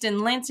 based in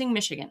Lansing,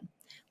 Michigan.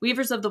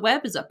 Weavers of the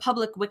Web is a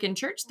public Wiccan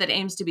church that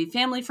aims to be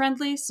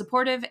family-friendly,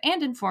 supportive,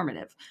 and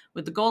informative,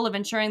 with the goal of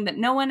ensuring that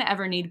no one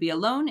ever need be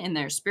alone in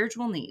their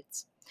spiritual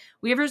needs.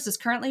 Weavers is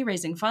currently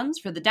raising funds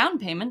for the down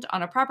payment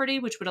on a property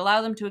which would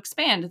allow them to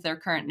expand their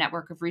current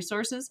network of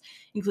resources,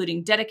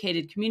 including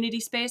dedicated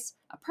community space,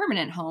 a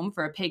permanent home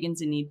for a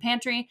Pagans in Need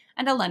pantry,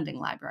 and a lending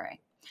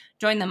library.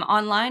 Join them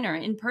online or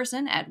in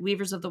person at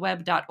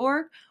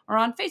weaversoftheweb.org or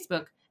on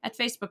Facebook at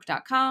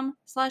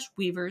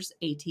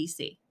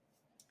facebook.com/weaversatc.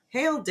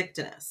 Hail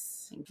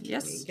Dictinus.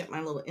 Yes. Let me get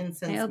my little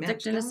incense. Hail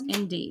Dictinus,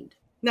 indeed.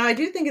 Now, I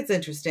do think it's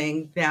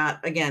interesting that,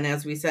 again,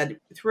 as we said,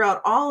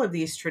 throughout all of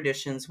these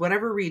traditions,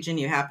 whatever region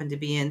you happen to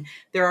be in,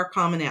 there are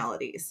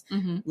commonalities.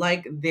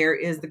 Like there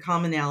is the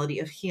commonality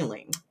of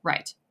healing.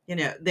 Right.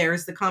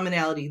 There's the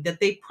commonality that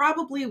they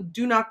probably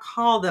do not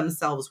call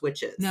themselves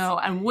witches. No,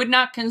 and would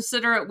not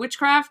consider it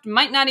witchcraft,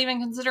 might not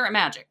even consider it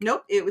magic.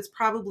 Nope, it was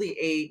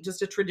probably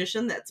just a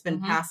tradition that's been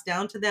passed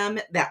down to them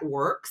that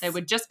works. They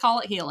would just call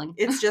it healing.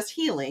 It's just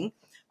healing.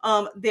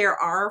 There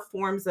are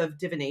forms of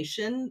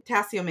divination.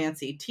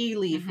 Tasseomancy, tea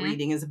leaf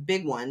reading is a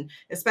big one,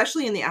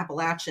 especially in the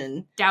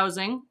Appalachian.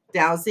 Dowsing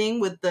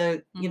with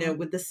the,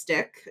 with the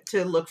stick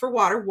to look for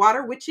water.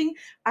 Water witching.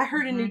 I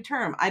heard a new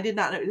term. I did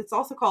not know. It's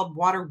also called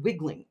water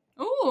wiggling.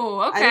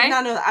 Oh, okay. I did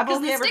not know that. I've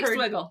only ever heard.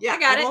 Wiggle. Yeah,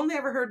 I've only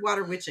ever heard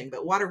water witching,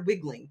 but water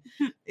wiggling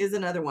is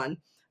another one.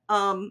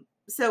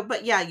 So,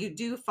 but yeah, you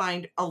do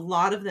find a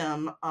lot of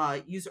them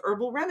use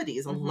herbal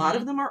remedies. A lot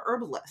of them are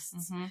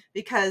herbalists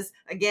because,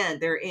 again,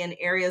 they're in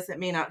areas that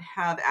may not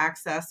have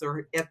access,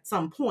 or at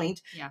some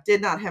point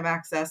did not have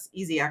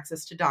easy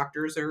access to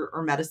doctors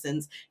or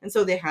medicines, and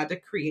so they had to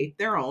create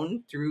their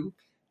own through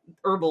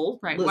herbal,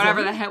 right?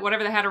 Whatever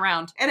they had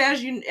around. And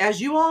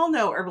as you all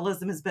know,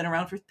 herbalism has been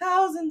around for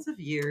thousands of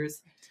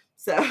years.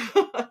 So,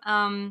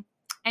 and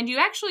you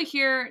actually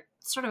hear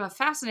sort of a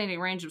fascinating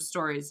range of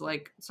stories.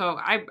 So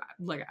I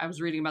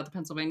was reading about the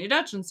Pennsylvania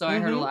Dutch, and so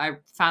I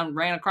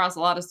ran across a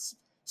lot of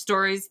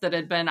stories that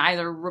had been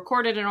either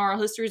recorded in oral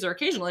histories or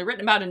occasionally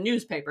written about in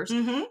newspapers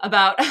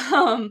about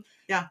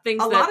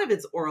things. A lot of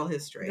it's oral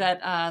history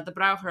that the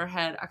Brouwer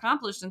had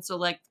accomplished, and so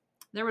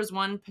there was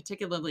one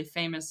particularly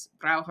famous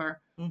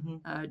Brouwer,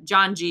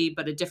 John G,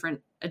 but a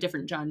different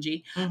John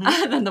G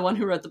than the one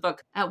who wrote the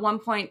book. At one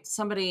point,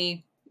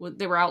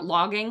 they were out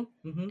logging,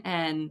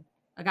 and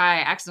a guy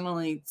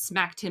accidentally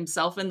smacked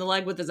himself in the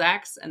leg with his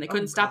axe, and they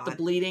couldn't stop the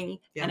bleeding.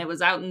 Yeah. And it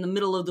was out in the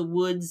middle of the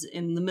woods,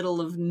 in the middle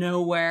of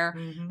nowhere.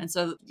 And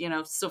so,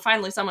 so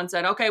finally someone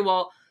said, okay,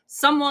 well,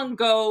 someone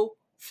go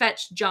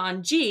fetch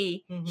John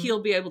G.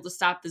 He'll be able to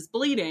stop this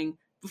bleeding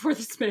before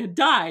this man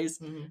dies.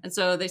 And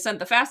so they sent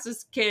the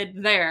fastest kid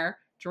there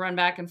to run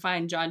back and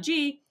find John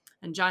G.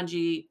 And John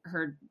G.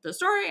 heard the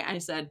story, and he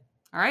said,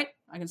 all right,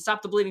 I can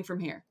stop the bleeding from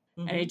here.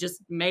 And he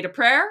just made a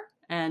prayer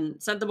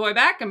and sent the boy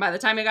back, and by the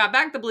time he got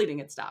back, the bleeding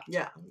had stopped.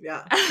 Yeah.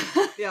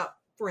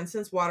 For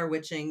instance, water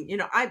witching.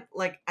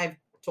 I've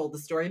told the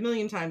story a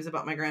million times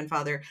about my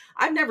grandfather.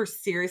 I've never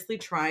seriously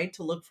tried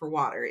to look for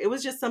water. It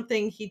was just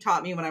something he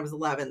taught me when I was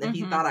 11 that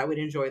he thought I would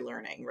enjoy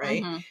learning,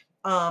 right?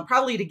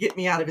 Probably to get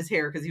me out of his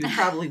hair, because he was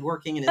probably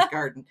working in his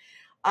garden.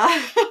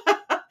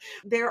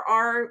 There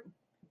are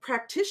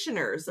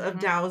practitioners of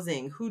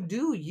dowsing who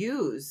do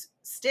use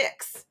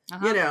sticks,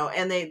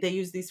 and they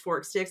use these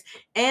fork sticks,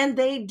 and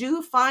they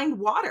do find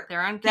water.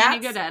 They're uncanny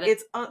good at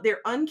it. They're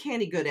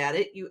uncanny good at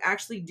it. You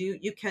actually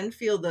you can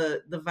feel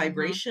the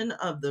vibration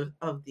of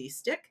the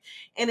stick,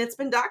 and it's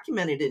been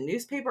documented in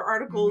newspaper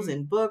articles,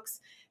 in books,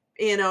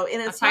 and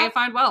it's that's how you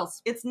find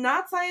wells. It's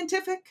not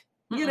scientific,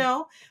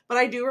 but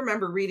I do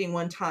remember reading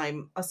one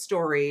time a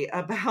story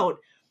about,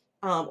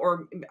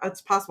 or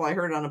it's possible I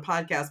heard it on a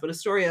podcast, but a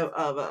story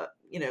of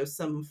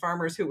some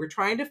farmers who were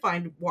trying to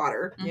find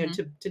water,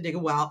 to dig a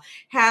well,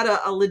 had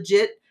a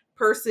legit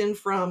person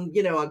from,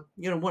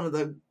 one of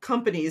the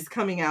companies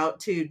coming out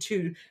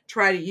to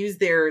try to use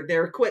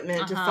their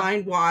equipment to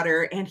find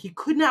water, and he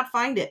could not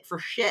find it for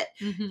shit.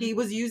 He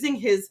was using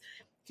his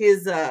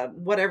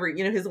whatever,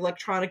 his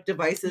electronic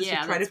devices to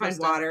try to find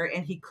water,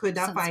 and he could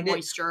not find it.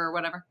 Moisture or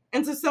whatever.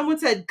 And so someone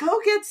said, go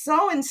get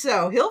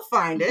so-and-so, he'll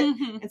find it.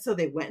 And so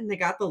they went and they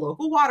got the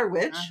local water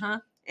witch,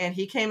 and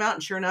he came out,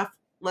 and sure enough,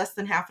 less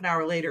than half an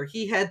hour later,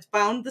 he had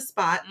found the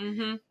spot,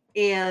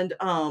 and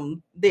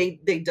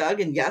they dug,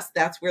 and yes,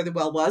 that's where the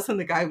well was. And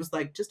the guy was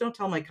like, just don't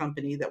tell my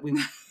company that we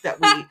used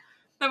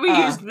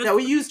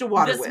a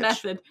water witch.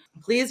 Method.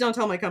 Please don't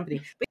tell my company.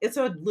 But it's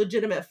a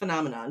legitimate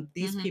phenomenon.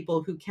 These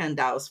people who can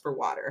douse for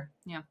water.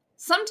 Yeah.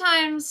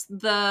 Sometimes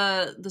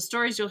the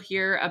stories you'll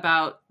hear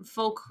about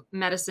folk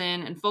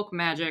medicine and folk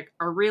magic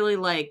are really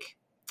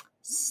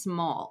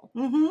small,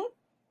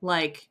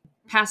 like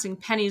passing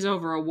pennies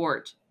over a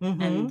wart,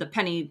 and the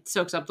penny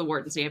soaks up the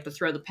wart, and so you have to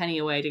throw the penny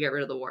away to get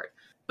rid of the wart.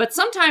 But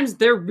sometimes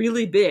they're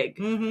really big,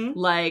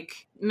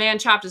 like man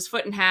chopped his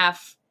foot in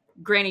half,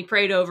 granny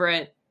prayed over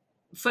it,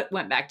 foot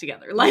went back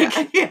together. And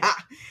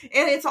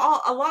it's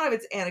a lot of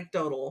it's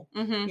anecdotal,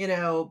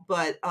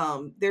 but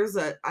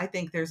I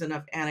think there's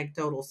enough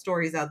anecdotal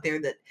stories out there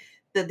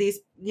that these,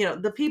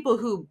 the people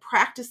who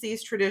practice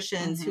these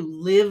traditions, who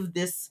live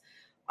these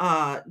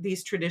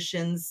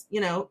traditions,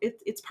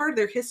 it's part of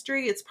their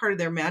history, it's part of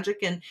their magic,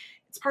 and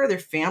it's part of their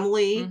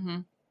family,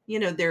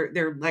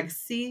 their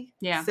legacy.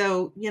 Yeah.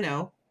 So,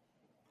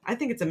 I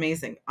think it's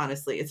amazing.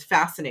 Honestly, it's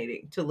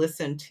fascinating to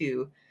listen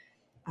to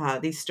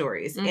these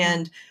stories,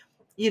 and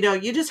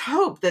you just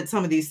hope that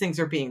some of these things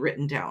are being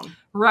written down,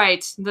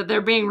 right? That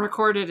they're being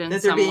recorded in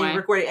some way.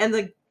 Recorded,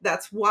 and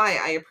that's why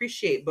I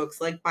appreciate books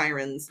like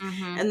Byron's.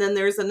 And then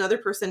there's another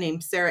person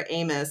named Sarah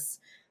Amos,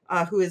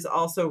 who has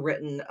also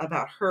written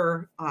about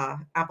her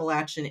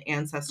Appalachian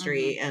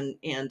ancestry and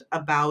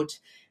about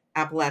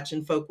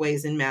Appalachian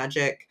folkways and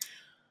magic.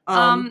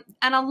 And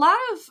a lot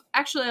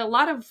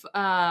of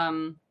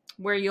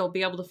where you'll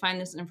be able to find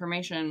this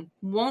information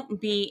won't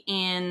be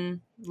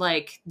in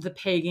the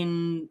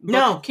pagan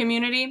book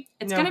community.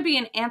 It's going to be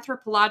in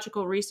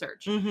anthropological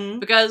research,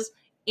 because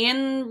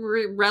in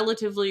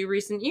relatively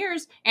recent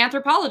years,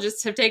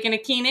 anthropologists have taken a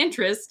keen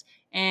interest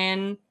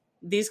in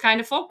these kind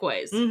of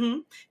folkways,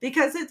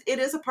 because it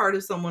is a part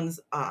of someone's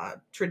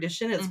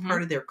tradition. It's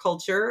part of their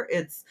culture.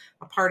 It's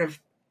a part of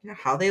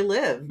how they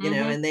live,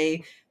 and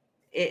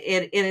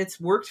it's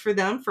worked for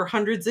them for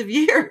hundreds of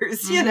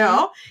years, you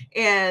know,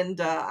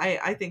 and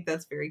I think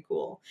that's very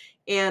cool.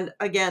 And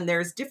again,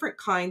 there's different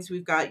kinds.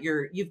 You've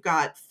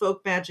got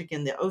folk magic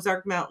in the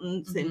Ozark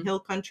Mountains in hill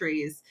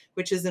countries,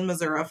 which is in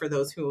Missouri for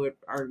those who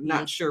are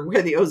not sure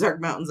where the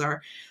Ozark Mountains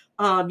are.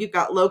 You've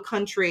got low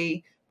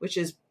country, which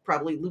is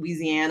probably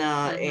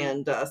Louisiana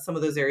and some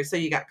of those areas. So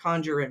you got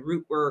conjure and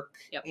root work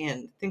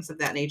and things of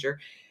that nature.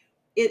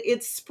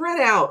 It's spread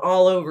out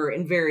all over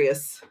in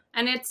various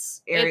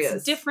areas.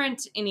 It's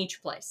different in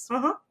each place.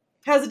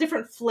 Has a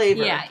different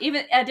flavor. Yeah,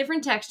 even a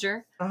different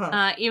texture.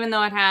 Even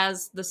though it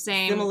has the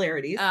same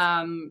similarities.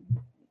 A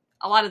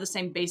lot of the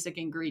same basic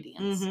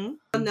ingredients.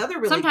 Another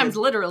really sometimes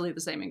literally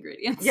the same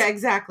ingredients. Yeah,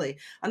 exactly.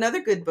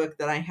 Another good book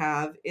that I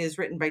have is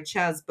written by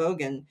Chaz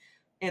Bogan.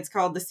 It's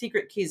called The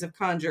Secret Keys of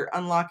Conjure: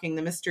 Unlocking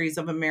the Mysteries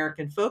of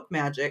American Folk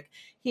Magic.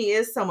 He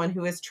is someone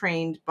who is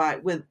trained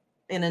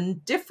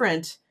in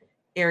different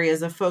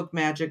areas of folk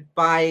magic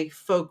by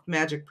folk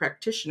magic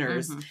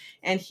practitioners.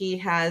 And he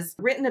has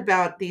written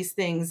about these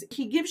things.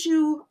 He gives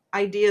you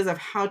ideas of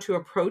how to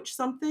approach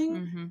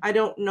something. I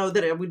don't know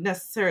that I would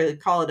necessarily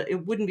call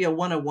it wouldn't be a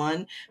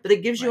 101, but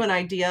it gives you an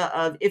idea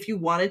of if you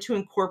wanted to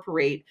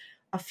incorporate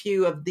a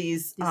few of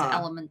these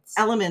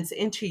elements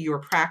into your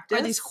practice.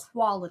 Or these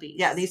qualities.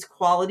 Yeah, these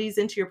qualities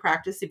into your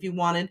practice. If you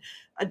wanted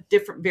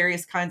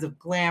various kinds of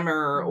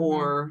glamour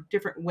or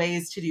different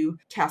ways to do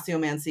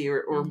tasseomancy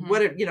or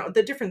whatever,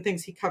 the different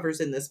things he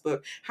covers in this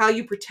book, how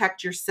you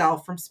protect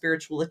yourself from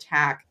spiritual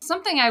attack.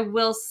 Something I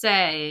will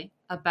say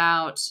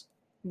about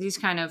these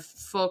kind of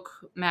folk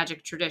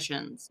magic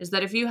traditions is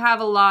that if you have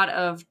a lot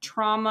of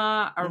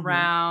trauma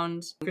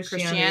around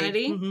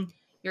Christianity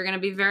you're going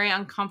to be very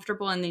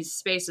uncomfortable in these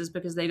spaces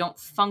because they don't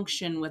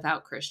function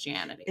without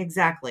Christianity.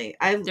 Exactly.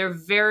 They're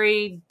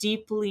very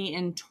deeply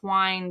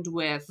entwined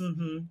with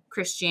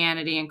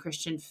Christianity and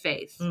Christian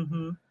faith.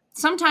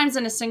 Sometimes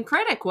in a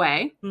syncretic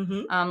way,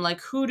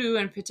 like hoodoo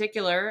in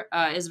particular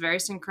is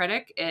very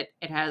syncretic. It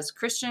has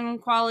Christian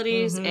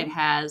qualities. It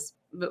has,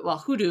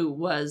 hoodoo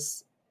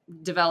was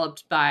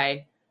developed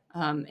by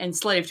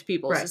enslaved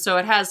people. So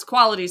it has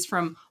qualities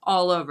from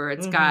all over.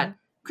 It's got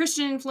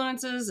Christian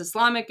influences,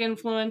 Islamic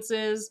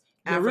influences,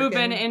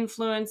 Yoruban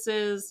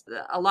influences,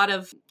 a lot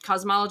of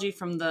cosmology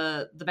from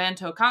the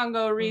Banto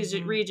Congo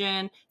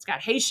region. It's got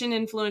Haitian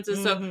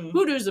influences. So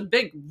hoodoo's a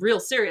big, real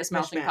serious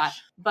melting pot.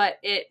 But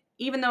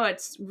even though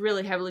it's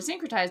really heavily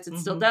syncretized, it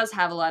still does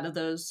have a lot of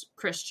those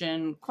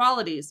Christian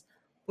qualities.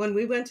 When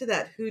we went to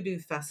that hoodoo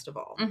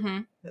festival,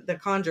 the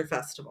Conjure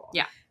Festival,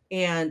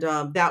 and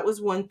that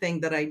was one thing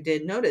that I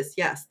did notice.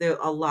 Yes,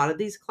 a lot of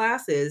these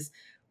classes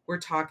we're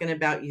talking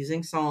about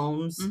using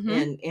Psalms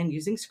and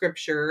using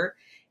scripture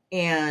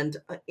and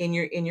in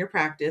your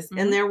practice.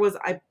 And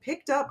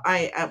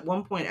at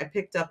one point I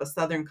picked up a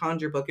Southern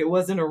Conjure book. It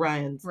wasn't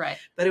Orion's,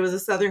 but it was a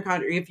Southern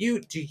Conjure.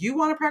 Do you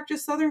want to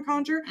practice Southern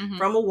Conjure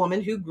from a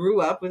woman who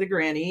grew up with a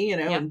granny,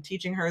 and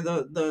teaching her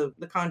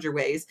the conjure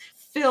ways,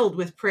 filled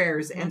with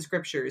prayers and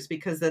scriptures,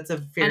 because that's a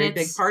very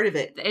big part of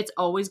it. It's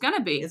always going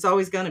to be. It's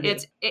always going to be.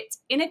 It's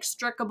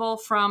inextricable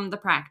from the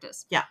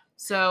practice. Yeah.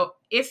 So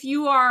if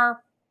you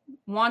are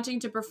wanting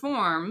to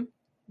perform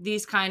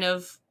these kind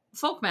of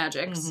folk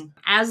magics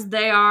as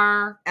they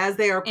are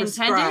prescribed,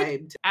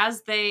 intended,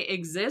 as they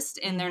exist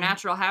in their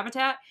natural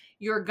habitat,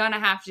 you're gonna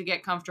have to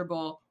get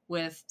comfortable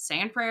with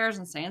saying prayers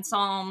and saying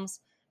psalms.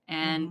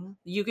 And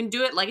you can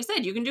do it, like I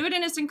said, you can do it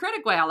in a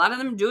syncretic way. A lot of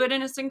them do it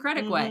in a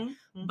syncretic way.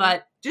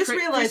 But just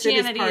realize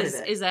Christianity it is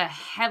part of it. is a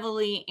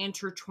heavily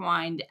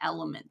intertwined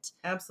element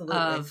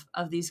of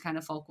these kind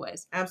of folk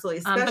ways.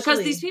 Absolutely.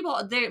 Because these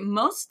people, they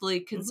mostly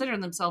consider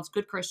themselves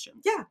good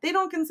Christians. Yeah, they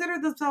don't consider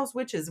themselves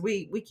witches.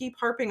 We keep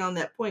harping on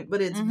that point,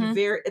 but it's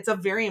a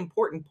very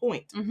important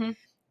point.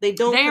 They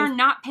are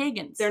not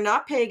pagans. They're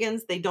not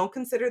pagans. They don't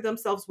consider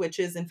themselves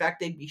witches. In fact,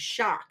 they'd be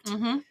shocked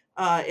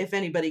if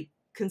anybody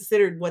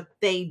considered what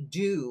they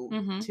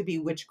do to be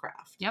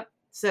witchcraft. Yep.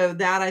 So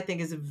that, I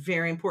think, is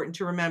very important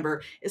to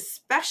remember,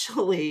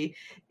 especially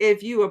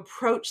if you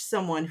approach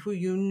someone who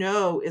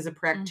is a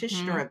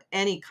practitioner of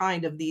any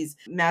kind of these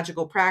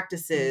magical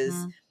practices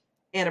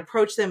and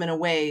approach them in a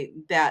way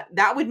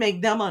that would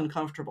make them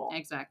uncomfortable.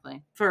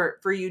 Exactly.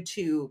 For you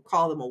to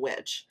call them a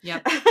witch.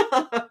 Yep.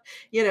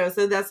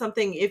 So that's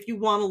something, if you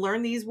want to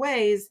learn these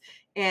ways,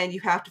 and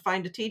you have to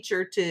find a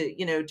teacher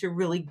to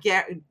really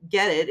get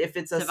it, if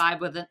it's to vibe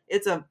with it.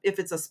 If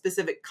it's a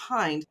specific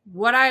kind.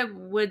 What I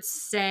would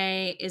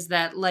say is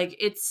that, like,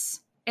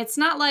 it's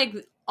not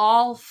like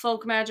all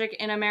folk magic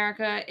in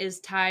America is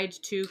tied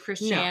to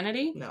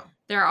Christianity. No.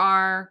 There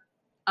are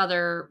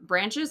other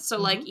branches. So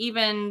like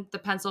even the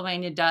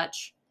Pennsylvania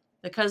Dutch,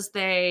 because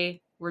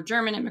they were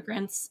German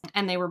immigrants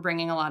and they were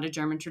bringing a lot of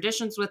German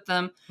traditions with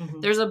them.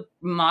 There's a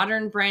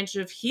modern branch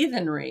of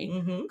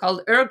heathenry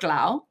called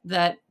Urglau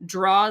that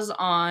draws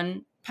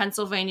on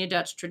Pennsylvania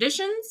Dutch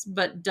traditions,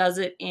 but does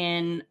it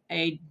in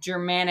a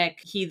Germanic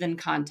heathen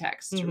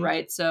context,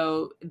 right?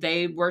 So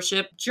they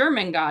worship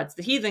German gods,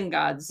 the heathen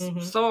gods,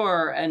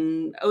 Thor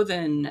and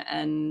Odin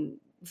and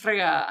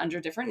Frigga under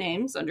different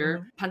names,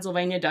 under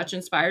Pennsylvania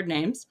Dutch-inspired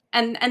names.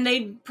 And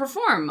they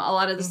perform a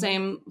lot of the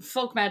same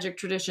folk magic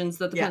traditions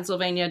that the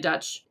Pennsylvania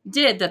Dutch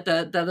did, that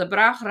the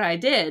Brouwerij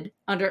did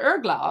under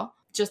Erglau,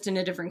 just in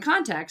a different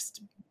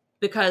context,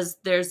 because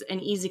there's an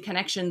easy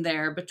connection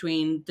there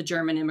between the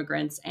German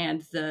immigrants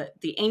and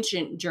the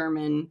ancient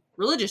German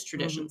religious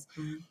traditions.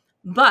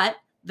 But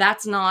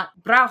that's not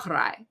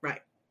Brouwerij.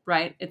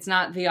 Right? It's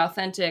not the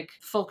authentic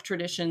folk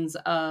traditions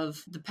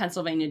of the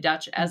Pennsylvania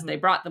Dutch as they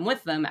brought them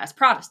with them as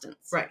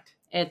Protestants. Right.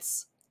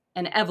 It's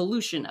an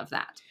evolution of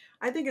that.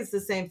 I think it's the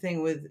same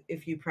thing with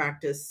if you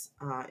practice,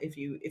 if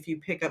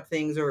you pick up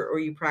things or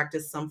you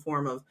practice some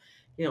form of,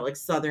 like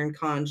Southern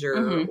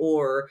conjure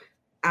or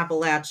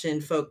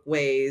Appalachian folk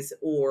ways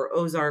or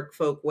Ozark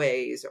folk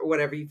ways or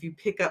whatever. If you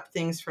pick up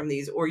things from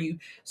these or you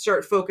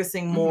start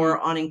focusing more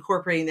on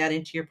incorporating that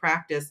into your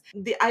practice,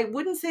 I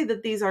wouldn't say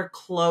that these are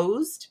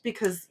closed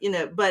because,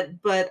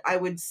 but I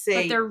would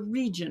say but they're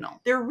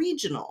regional. They're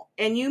regional,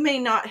 and you may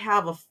not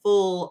have a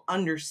full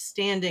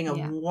understanding of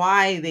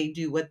why they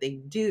do what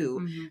they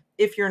do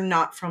if you're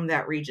not from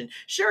that region.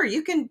 Sure,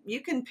 you can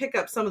pick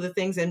up some of the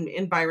things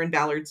in Byron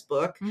Ballard's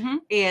book,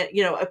 and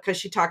because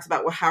she talks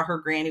about how her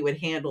granny would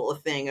handle a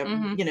thing,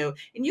 and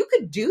you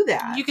could do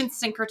that. You can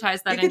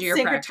syncretize that into your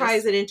practice.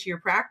 Syncretize it into your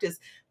practice,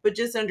 but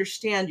just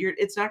understand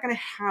it's not going to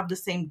have the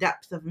same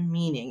depth of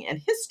meaning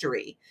and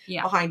history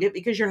behind it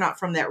because you're not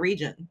from that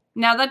region.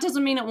 Now, that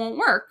doesn't mean it won't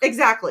work.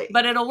 Exactly.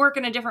 But it'll work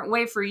in a different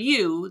way for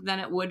you than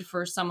it would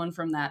for someone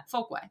from that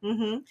folk way.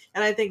 And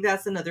I think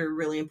that's another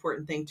really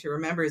important thing to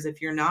remember is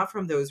if you're not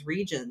from those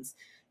regions,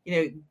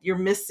 you're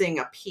missing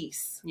a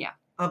piece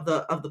of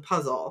the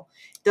puzzle.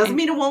 Doesn't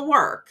mean it won't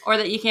work. Or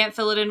that you can't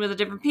fill it in with a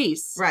different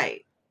piece.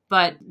 Right.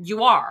 But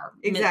you are.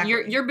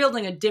 Exactly. You're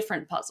building a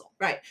different puzzle.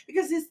 Right.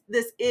 Because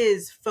this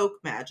is folk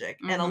magic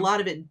and a lot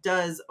of it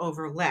does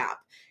overlap.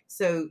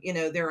 So,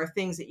 there are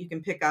things that you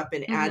can pick up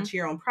and add to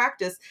your own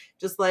practice,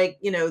 just like,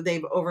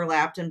 they've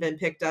overlapped and been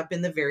picked up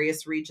in the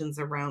various regions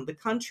around the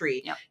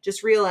country. Yep.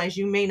 Just realize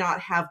you may not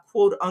have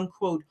quote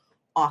unquote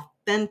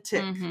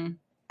authentic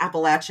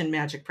Appalachian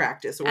magic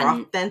practice or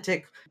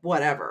authentic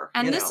whatever.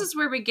 And this is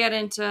where we get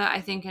into,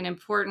 I think, an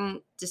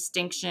important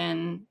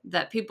distinction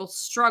that people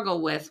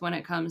struggle with when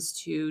it comes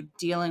to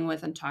dealing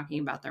with and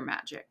talking about their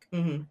magic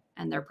and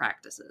their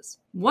practices.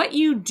 What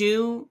you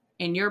do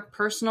in your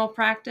personal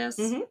practice,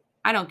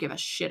 I don't give a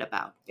shit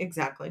about.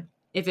 Exactly.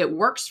 If it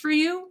works for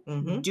you,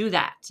 do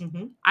that.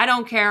 I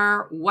don't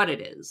care what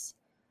it is.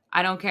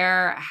 I don't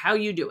care how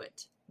you do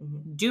it.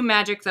 Do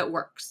magic that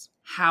works.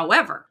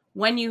 However,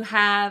 when you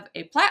have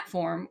a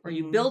platform or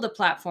you build a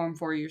platform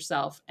for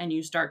yourself and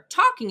you start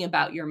talking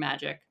about your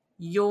magic,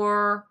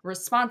 your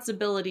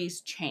responsibilities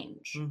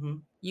change.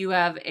 You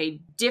have a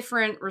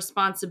different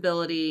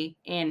responsibility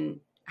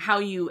in how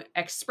you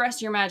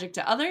express your magic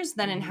to others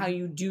than in how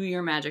you do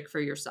your magic for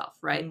yourself,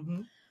 right?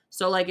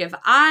 So like if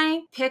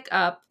I pick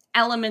up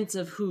elements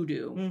of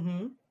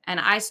hoodoo and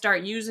I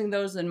start using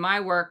those in my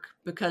work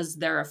because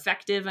they're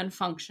effective and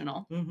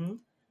functional,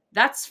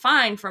 that's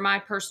fine for my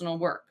personal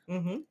work.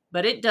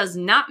 But it does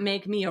not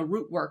make me a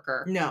root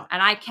worker. No.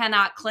 And I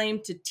cannot claim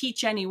to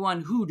teach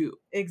anyone hoodoo.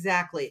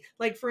 Exactly.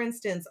 Like, for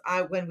instance,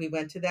 when we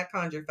went to that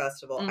conjure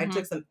festival, I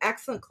took some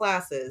excellent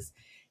classes,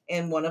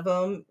 and one of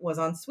them was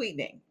on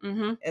sweetening.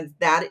 And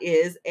that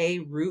is a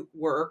root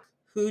work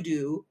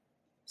hoodoo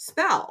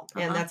spell.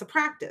 And that's a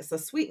practice, a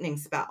sweetening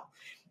spell.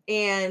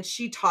 And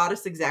she taught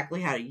us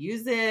exactly how to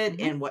use it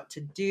and what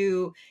to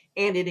do.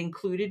 And it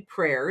included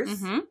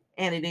prayers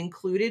and it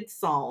included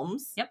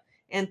psalms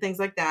and things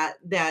like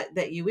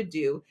that you would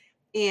do.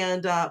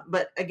 And,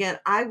 but again,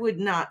 I would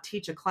not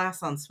teach a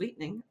class on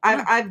sweetening.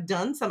 I've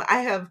done some, I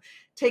have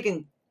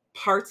taken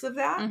parts of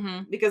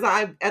that because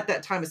I, at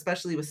that time,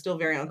 especially was still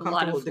very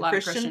uncomfortable with the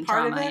Christian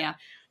part of it.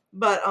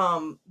 But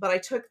I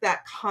took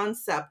that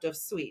concept of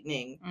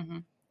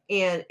sweetening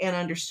and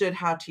understood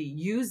how to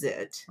use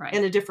it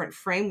in a different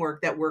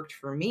framework that worked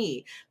for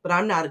me. But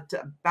I'm not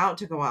about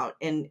to go out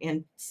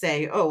and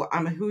say, oh,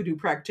 I'm a hoodoo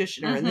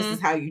practitioner and this is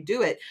how you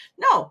do it.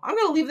 No, I'm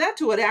going to leave that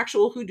to an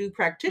actual hoodoo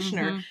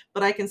practitioner.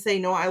 But I can say,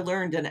 no, I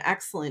learned an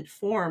excellent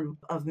form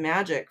of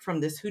magic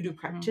from this hoodoo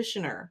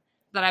practitioner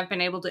that I've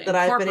been able to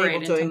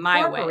incorporate into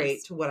my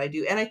ways. To what I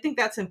do. And I think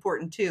that's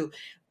important too,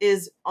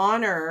 is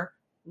honor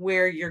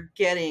where you're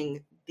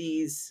getting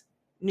these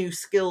new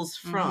skills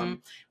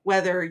from,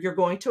 whether you're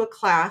going to a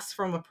class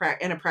from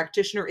and a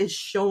practitioner is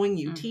showing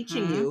you,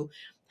 teaching you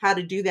how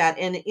to do that.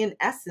 And in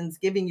essence,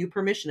 giving you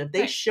permission. If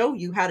they show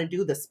you how to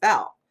do the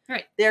spell,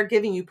 they're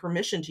giving you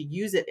permission to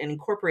use it and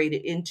incorporate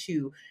it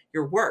into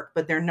your work,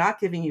 but they're not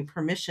giving you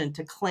permission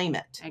to claim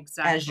it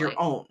as your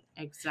own.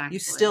 Exactly. You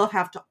still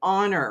have to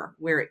honor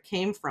where it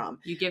came from.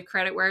 You give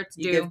credit where it's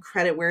due. You give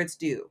credit where it's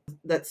due.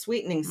 That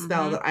sweetening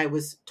spell that I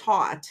was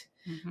taught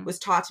was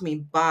taught to me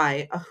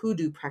by a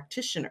hoodoo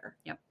practitioner.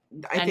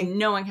 I think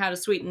knowing how to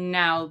sweeten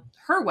now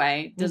her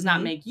way does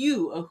not make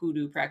you a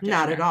hoodoo practitioner.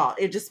 Not at all.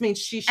 It just means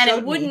she showed me. And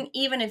it wouldn't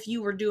even if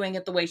you were doing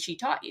it the way she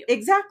taught you.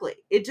 Exactly.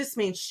 It just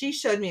means she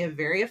showed me a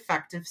very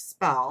effective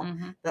spell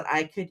that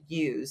I could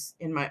use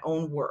in my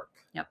own work.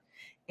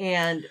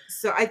 And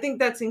so I think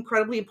that's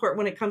incredibly important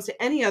when it comes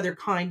to any other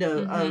kind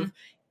of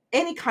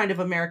any kind of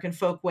American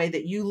folk way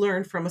that you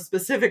learn from a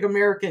specific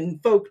American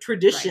folk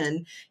tradition.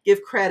 Right.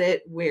 Give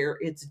credit where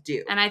it's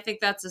due. And I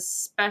think that's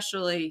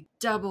especially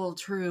double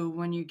true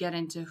when you get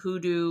into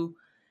hoodoo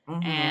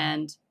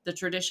and the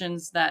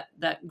traditions that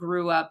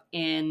grew up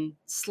in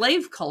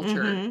slave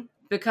culture,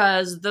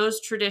 because those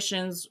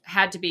traditions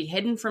had to be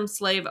hidden from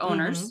slave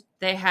owners.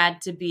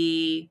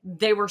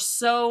 They were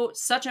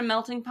such a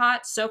melting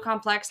pot, so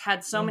complex,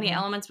 had so many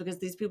elements, because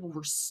these people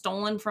were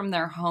stolen from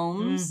their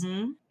homes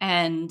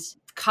and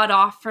cut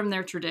off from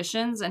their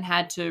traditions and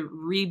had to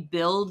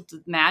rebuild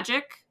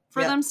magic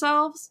for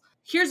themselves.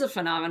 Here's a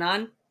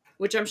phenomenon,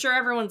 which I'm sure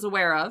everyone's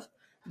aware of,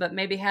 but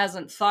maybe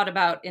hasn't thought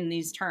about in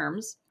these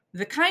terms.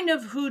 The kind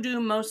of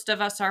hoodoo most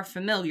of us are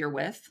familiar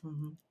with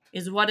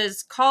is what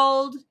is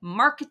called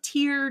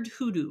marketeered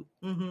hoodoo.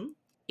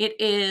 It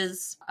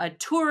is a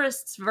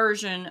tourist's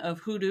version of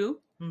hoodoo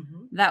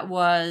that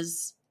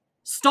was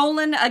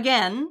stolen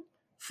again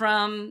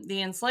from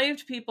the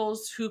enslaved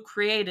peoples who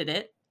created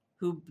it,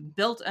 who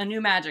built a new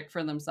magic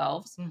for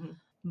themselves,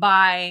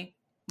 by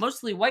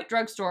mostly white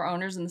drugstore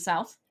owners in the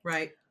South.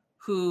 Right.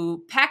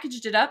 Who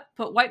packaged it up,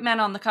 put white men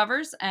on the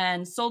covers,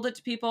 and sold it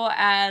to people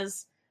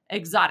as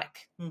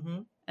exotic,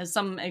 as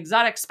some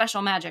exotic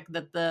special magic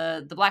that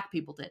the black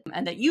people did,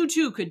 and that you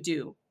too could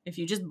do if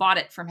you just bought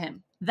it from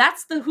him.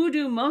 That's the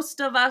hoodoo most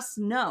of us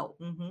know.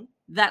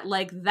 That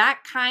that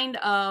kind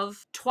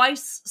of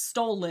twice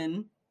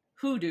stolen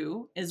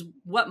hoodoo is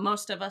what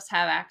most of us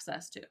have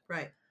access to.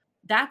 Right.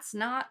 That's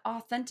not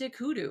authentic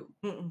hoodoo.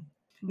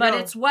 But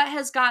it's what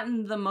has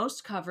gotten the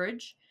most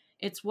coverage.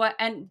 It's what,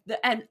 and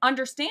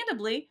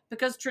understandably,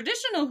 because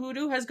traditional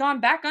hoodoo has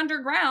gone back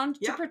underground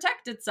to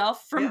protect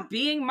itself from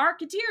being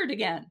marketeered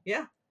again.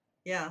 Yeah.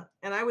 Yeah.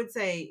 And I would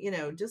say,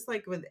 just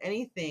like with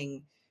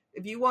anything,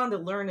 if you want to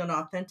learn an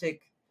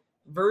authentic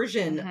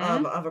version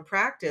of a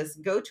practice,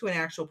 go to an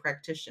actual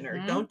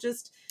practitioner. Don't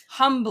just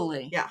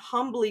humbly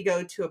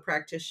go to a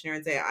practitioner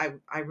and say,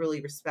 I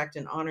really respect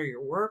and honor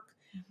your work.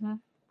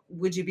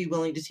 Would you be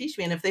willing to teach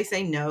me? And if they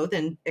say no,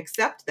 then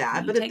accept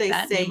that. But if they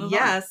say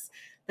yes,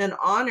 then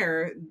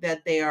honor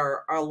that they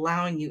are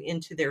allowing you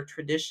into their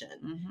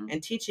tradition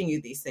and teaching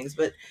you these things.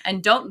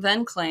 And don't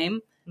then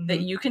claim that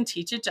you can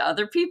teach it to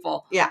other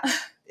people. Yeah,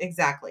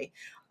 exactly.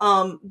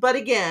 But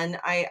again,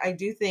 I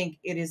do think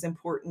it is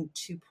important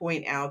to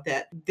point out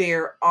that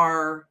there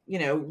are,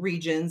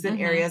 regions and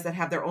areas that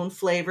have their own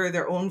flavor,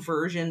 their own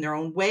version, their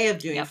own way of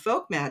doing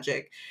folk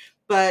magic,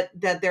 but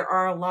that there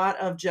are a lot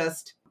of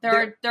just...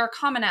 There are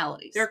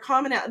commonalities.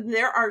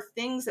 There are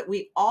things that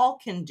we all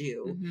can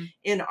do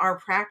in our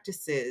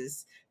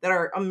practices that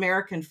are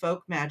American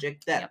folk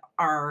magic that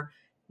are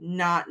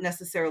not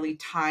necessarily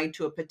tied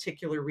to a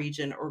particular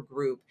region or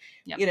group.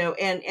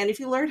 And if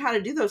you learn how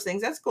to do those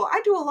things, that's cool.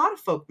 I do a lot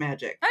of folk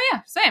magic. Oh yeah,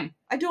 same.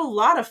 I do a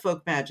lot of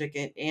folk magic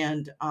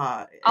and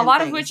a lot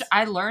things. Of which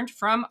I learned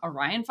from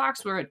Orion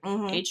Foxwood,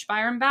 H.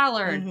 Byron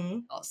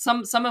Ballard,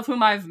 some of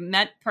whom I've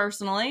met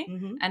personally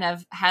and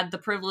have had the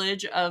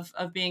privilege of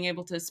being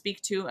able to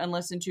speak to and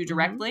listen to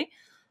directly.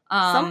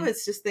 Some of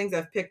it's just things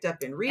I've picked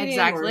up in reading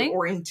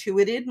or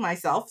intuited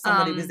myself.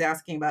 Somebody was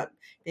asking about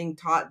being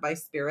taught by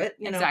spirit,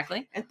 and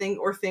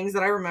things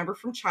that I remember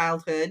from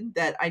childhood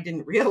that I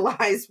didn't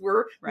realize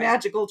were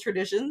magical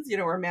traditions,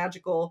 or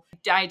magical.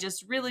 I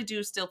just really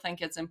do still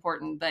think it's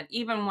important that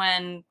even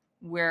when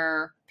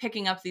we're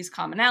picking up these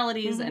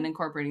commonalities and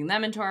incorporating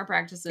them into our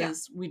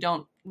practices, we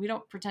don't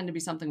pretend to be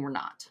something we're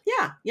not.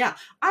 Yeah.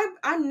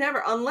 I'm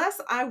never, unless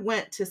I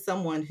went to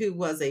someone who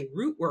was a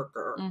root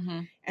worker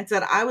and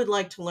said, I would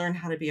like to learn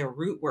how to be a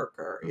root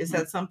worker. Is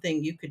that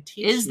something you could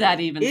teach me? Is that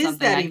even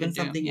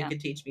something you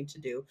could teach me to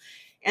do?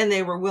 And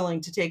they were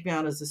willing to take me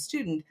on as a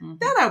student,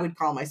 then I would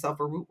call myself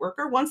a root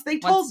worker once they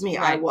told me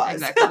I was.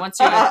 Exactly. Once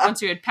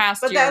you had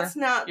passed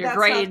your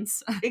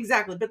grades.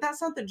 Exactly. But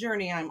that's not the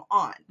journey I'm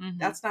on.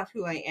 That's not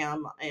who I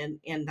am.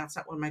 And that's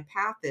not what my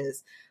path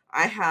is.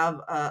 I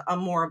have a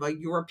more of a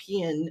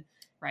European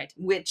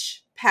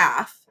witch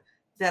path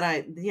that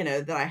I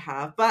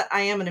have, but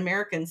I am an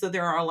American. So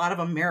there are a lot of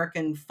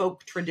American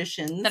folk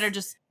traditions that are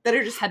just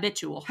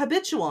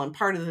habitual and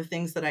part of the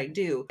things that I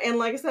do. And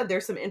like I said,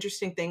 there's some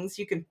interesting things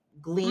you can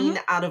glean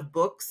out of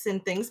books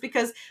and things,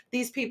 because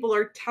these people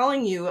are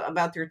telling you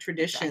about their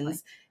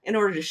traditions in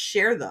order to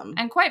share them.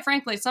 And quite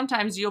frankly,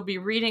 sometimes you'll be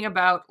reading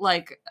about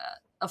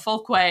a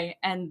folkway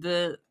and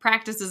the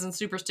practices and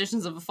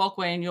superstitions of a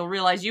folkway, and you'll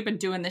realize you've been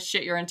doing this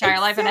shit your entire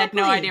life and had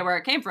no idea where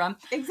it came from.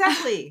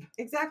 Exactly.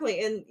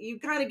 And you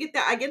kind of get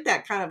that. I get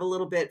that kind of a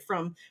little bit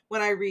from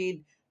when I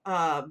read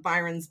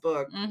Byron's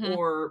book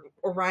or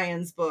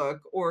Orion's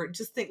book, or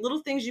just little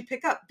things you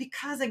pick up,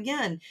 because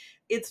again,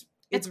 it's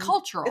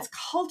cultural. It's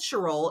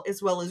cultural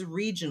as well as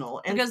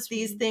regional. And because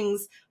these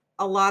things,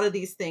 a lot of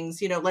these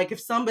things, like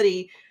if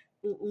somebody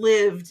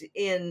lived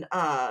in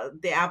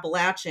the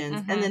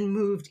Appalachians and then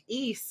moved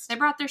east, they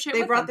brought their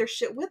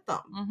shit with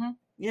them.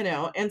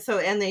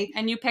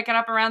 And you pick it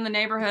up around the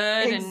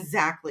neighborhood.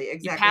 Exactly.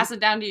 You pass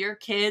it down to your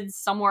kids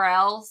somewhere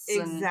else.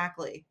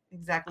 Exactly.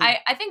 Exactly.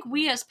 I think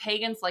we as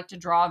pagans like to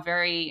draw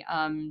very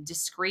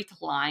discrete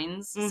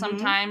lines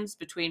sometimes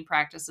between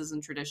practices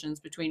and traditions,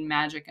 between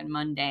magic and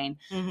mundane.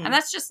 And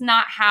that's just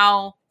not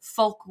how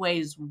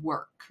folkways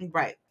work.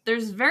 Right.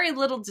 There's very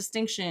little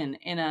distinction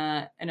in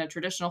a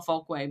traditional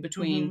folkway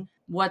between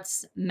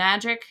what's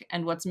magic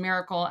and what's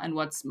miracle and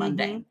what's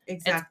mundane.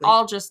 Exactly. It's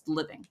all just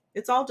living.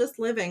 It's all just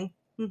living.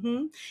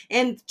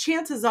 And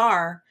chances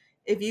are,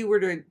 if you were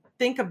to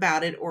think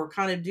about it or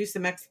kind of do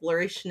some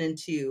exploration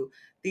into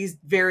these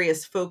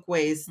various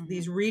folkways,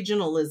 these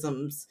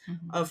regionalisms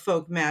of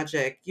folk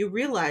magic, you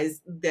realize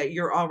that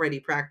you're already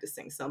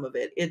practicing some of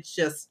it. It's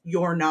just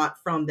you're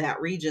not from that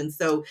region,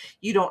 so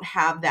you don't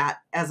have that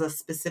as a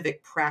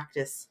specific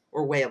practice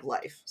or way of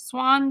life.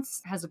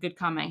 Swans has a good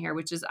comment here,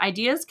 which is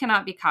ideas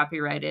cannot be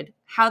copyrighted.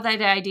 How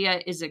that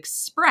idea is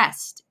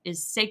expressed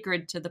is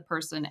sacred to the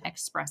person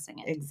expressing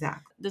it.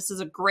 Exactly. This is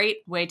a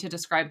great way to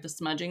describe the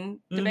smudging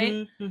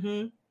debate.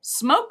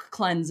 Smoke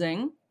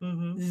cleansing,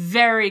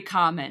 very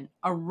common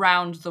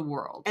around the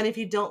world. And if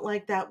you don't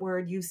like that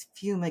word, use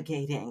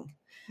fumigating.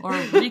 Or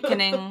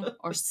reekening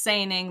or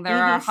seining.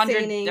 There are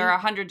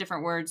 100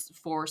 different words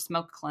for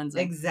smoke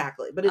cleansing.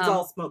 Exactly. But it's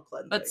all smoke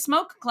cleansing. But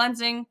smoke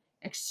cleansing,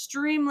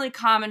 extremely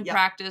common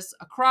practice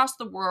across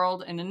the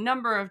world in a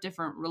number of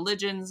different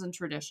religions and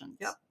traditions.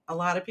 Yep. A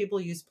lot of people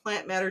use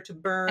plant matter to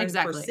burn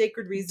for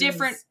sacred reasons.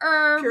 Different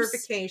herbs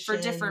purification. For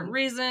different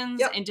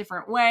reasons in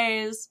different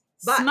ways.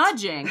 But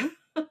smudging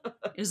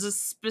is a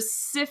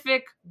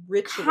specific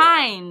ritual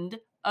kind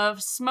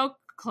of smoke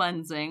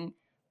cleansing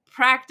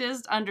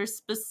practiced under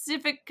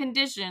specific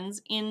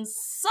conditions in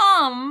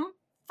some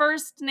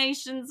First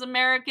Nations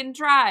American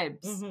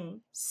tribes.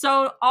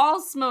 So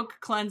all smoke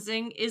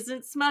cleansing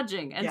isn't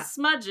smudging, and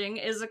smudging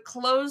is a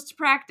closed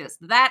practice.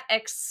 That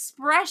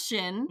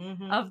expression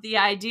of the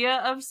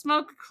idea of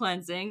smoke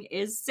cleansing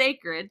is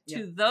sacred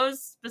to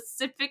those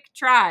specific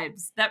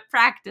tribes that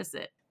practice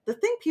it. The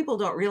thing people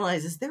don't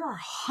realize is there are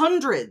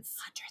hundreds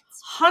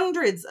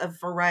of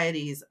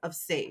varieties of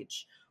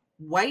sage.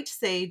 White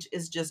sage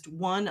is just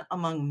one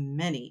among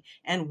many,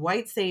 and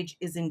white sage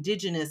is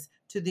indigenous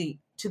to the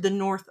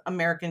North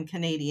American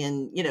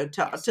Canadian,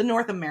 to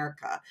North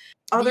America.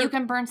 You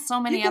can burn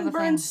so many other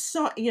things.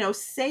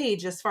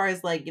 Sage, as far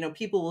as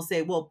people will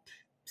say, well,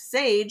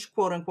 sage,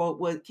 quote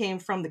unquote, came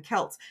from the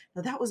Celts.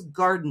 No, that was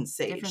garden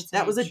sage.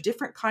 That was a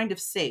different kind of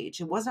sage.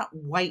 It wasn't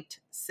white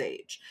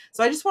sage.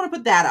 So I just want to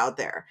put that out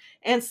there.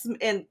 And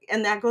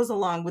that goes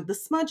along with the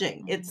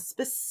smudging. It's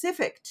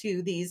specific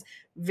to these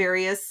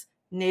various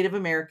Native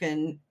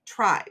American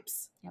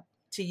tribes.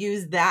 To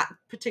use that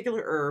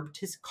particular herb,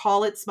 to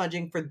call it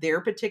smudging for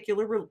their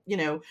particular,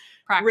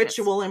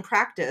 ritual and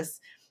practice,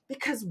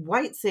 because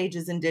white sage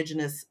is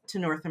indigenous to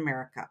North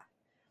America.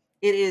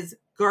 It is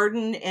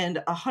garden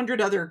and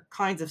 100 other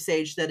kinds of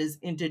sage that is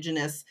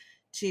indigenous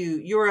to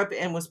Europe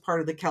and was part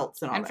of the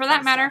Celts and all that. And for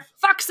that matter,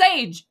 fuck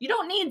sage. You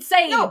don't need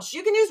sage. No,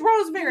 you can use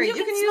rosemary. You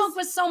can smoke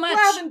with so much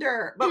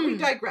lavender. But we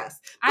digress.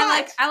 I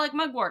like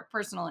mugwort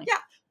personally. Yeah,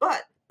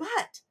 but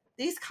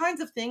these kinds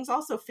of things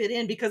also fit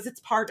in because it's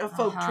part of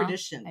folk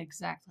tradition.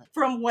 Exactly.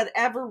 From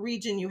whatever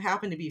region you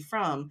happen to be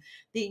from,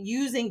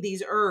 using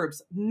these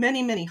herbs,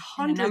 many, many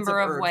hundreds of number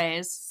of herbs,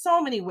 ways.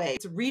 So many ways.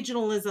 It's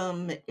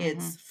regionalism,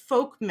 it's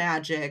folk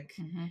magic,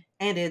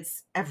 and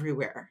it's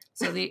everywhere.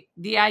 So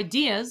the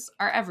ideas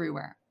are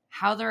everywhere.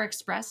 How they're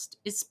expressed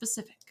is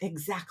specific.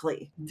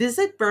 Exactly.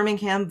 Visit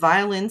Birmingham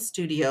Violin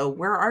Studio,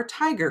 where our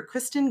tiger,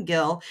 Kristen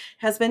Gill,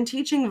 has been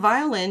teaching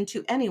violin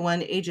to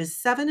anyone ages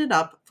 7 and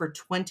up for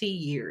 20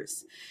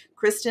 years.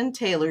 Kristen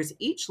tailors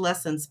each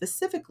lesson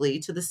specifically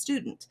to the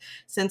student,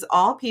 since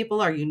all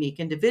people are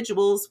unique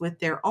individuals with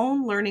their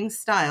own learning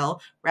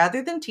style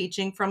rather than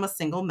teaching from a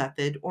single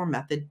method or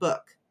method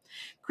book.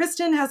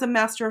 Kristen has a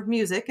Master of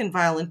Music in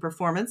violin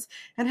performance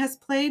and has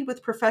played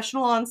with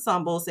professional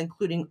ensembles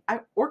including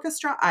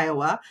Orchestra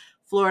Iowa,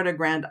 Florida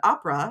Grand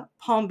Opera,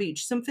 Palm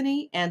Beach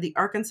Symphony, and the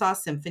Arkansas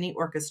Symphony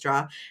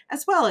Orchestra,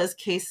 as well as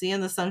Casey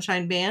and the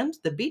Sunshine Band,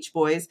 the Beach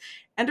Boys,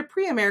 and a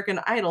pre-American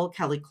Idol,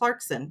 Kelly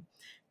Clarkson.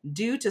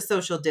 Due to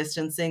social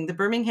distancing, the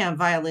Birmingham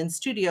Violin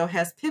Studio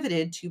has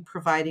pivoted to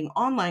providing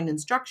online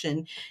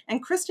instruction,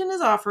 and Kristen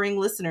is offering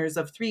listeners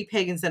of Three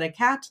Pagans and a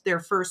Cat their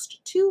first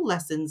 2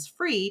 lessons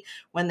free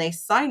when they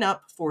sign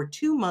up for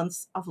 2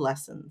 months of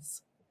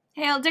lessons.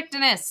 Hail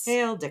Dictinus!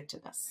 Hail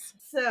Dictinus.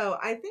 So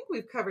I think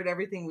we've covered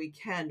everything we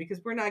can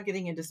because we're not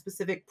getting into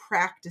specific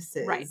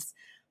practices. Right.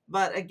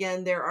 But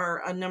again, there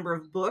are a number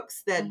of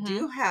books that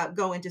do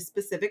go into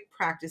specific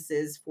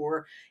practices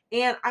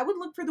and I would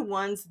look for the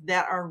ones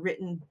that are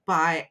written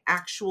by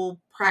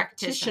actual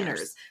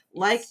practitioners.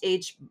 Like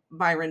H.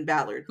 Byron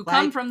Ballard. Who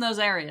come from those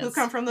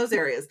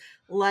areas.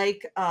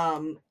 Like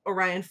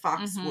Orion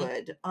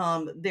Foxwood.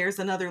 There's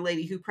another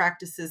lady who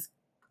practices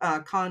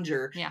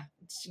conjure. Yeah.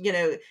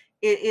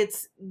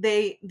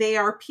 They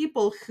are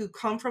people who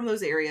come from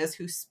those areas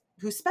who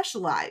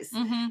specialize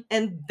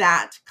in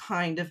that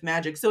kind of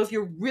magic. So if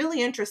you're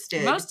really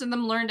interested, most of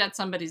them learned at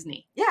somebody's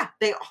knee. Yeah,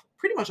 they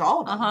pretty much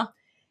all of them.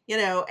 You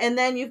know, and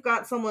then you've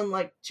got someone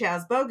like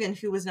Chaz Bogan,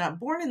 who was not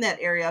born in that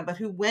area, but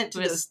who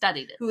has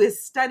studied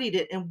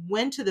it and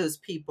went to those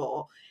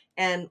people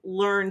and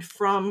learned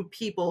from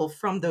people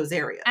from those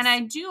areas. And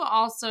I do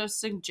also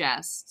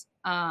suggest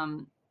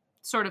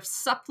sort of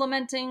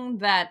supplementing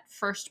that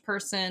first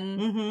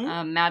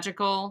person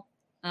magical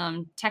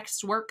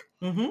text work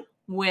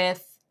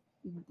with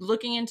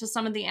looking into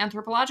some of the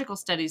anthropological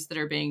studies that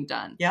are being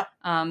done. Yep.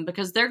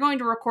 Because they're going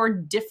to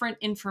record different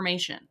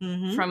information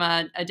from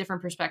a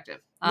different perspective.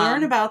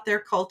 Learn about their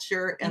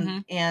culture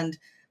and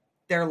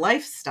their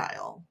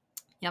lifestyle.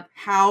 Yep.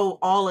 How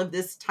all of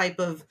this type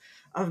of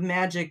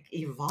magic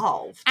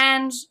evolved.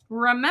 And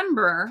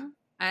remember,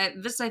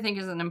 this I think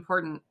is an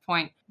important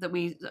point that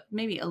we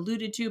maybe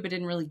alluded to but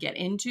didn't really get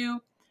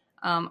into.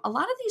 A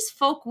lot of these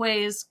folk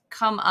ways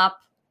come up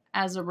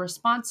as a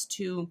response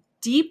to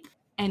deep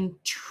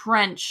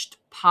entrenched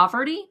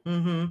poverty.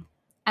 And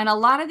a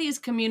lot of these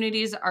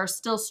communities are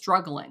still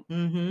struggling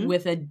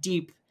with a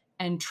deep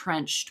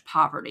entrenched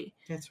poverty.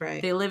 That's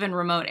right. They live in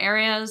remote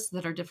areas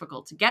that are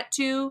difficult to get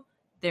to.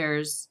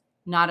 There's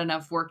not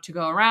enough work to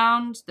go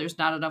around. There's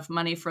not enough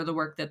money for the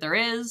work that there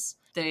is.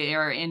 They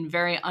are in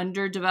very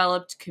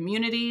underdeveloped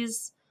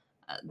communities.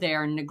 They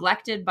are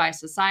neglected by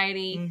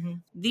society.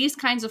 These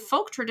kinds of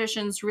folk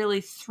traditions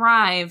really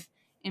thrive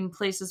in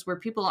places where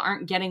people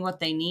aren't getting what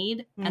they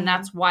need. And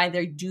that's why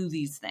they do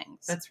these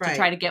things. That's right. To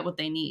try to get what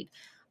they need.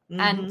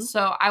 And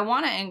so I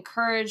want to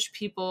encourage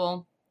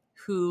people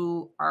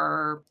who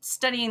are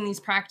studying these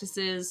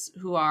practices,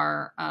 who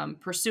are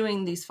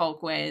pursuing these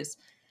folk ways,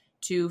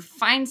 to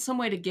find some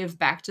way to give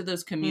back to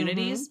those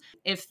communities.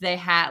 If they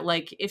had,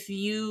 like, if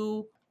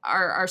you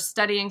are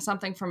studying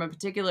something from a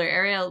particular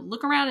area,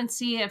 look around and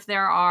see if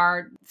there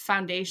are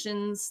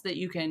foundations that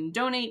you can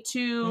donate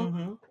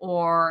to,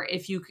 or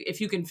if you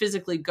can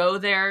physically go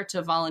there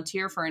to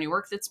volunteer for any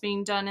work that's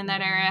being done in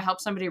that area,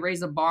 help somebody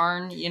raise a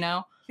barn, you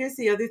know. Here's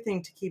the other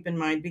thing to keep in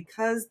mind,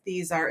 because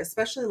these are,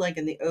 especially like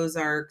in the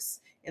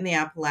Ozarks, in the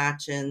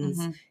Appalachians,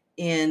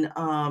 in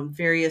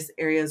various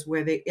areas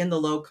where in the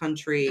Low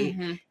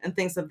Country and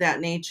things of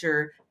that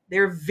nature,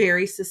 they're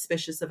very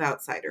suspicious of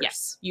outsiders.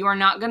 Yes. You are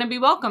not going to be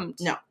welcomed.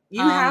 No.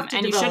 You have to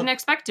and you shouldn't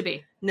expect to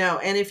be. No.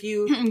 And if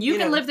you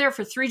can live there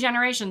for 3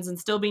 generations and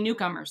still be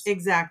newcomers.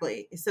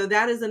 Exactly. So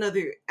that is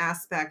another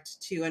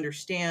aspect to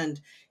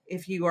understand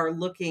if you are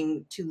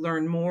looking to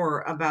learn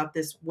more about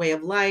this way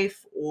of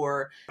life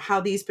or how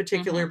these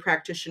particular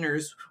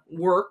practitioners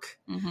work.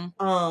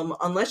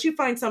 Unless you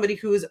find somebody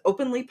who is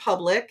openly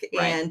public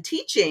and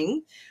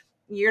teaching,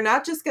 you're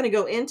not just going to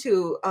go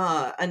into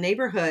a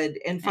neighborhood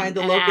and find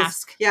the local,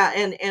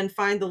 and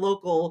find the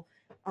local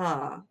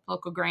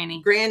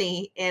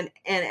granny and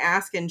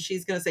ask, and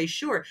she's going to say,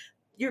 sure.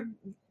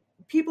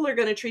 People are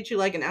going to treat you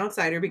like an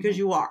outsider because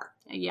you are.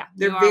 Yeah,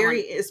 they're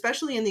very,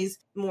 especially in these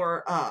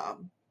more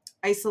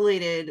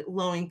isolated,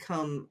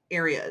 low-income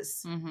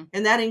areas,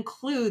 and that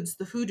includes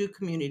the hoodoo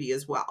community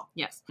as well.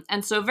 Yes,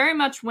 and so very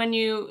much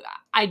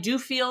I do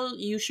feel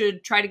you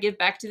should try to give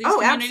back to these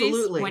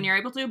communities when you're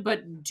able to,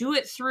 but do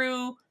it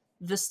through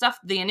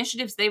the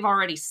initiatives they've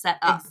already set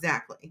up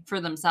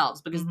for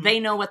themselves, because they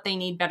know what they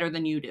need better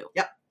than you do.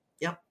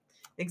 Yep,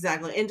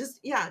 exactly. And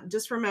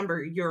just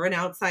remember, you're an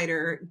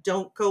outsider.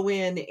 Don't go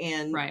in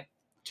and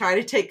try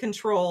to take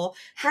control.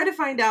 Try to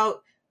find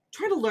out.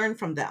 Try to learn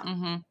from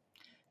them.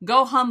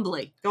 Go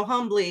humbly,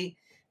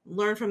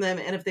 learn from them.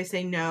 And if they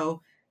say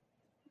no,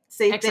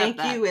 say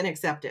thank you and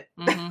accept it.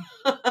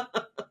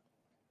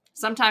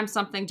 Sometimes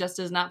something just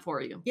is not for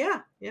you.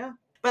 Yeah.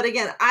 But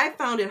again, I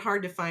found it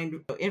hard to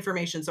find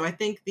information. So I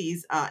think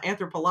these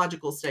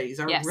anthropological studies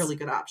are a really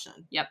good option.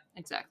 Yep,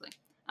 exactly.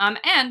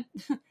 And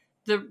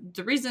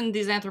the reason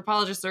these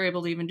anthropologists are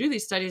able to even do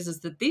these studies is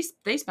that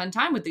they spend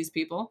time with these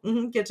people,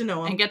 get to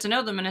know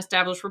them, and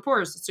establish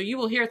rapport. So you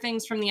will hear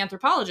things from the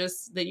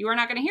anthropologists that you are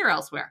not going to hear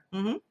elsewhere.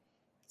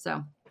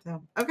 So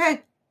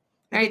okay,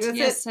 I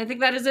think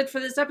that is it for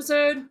this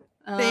episode.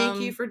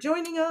 Thank you for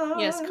joining us.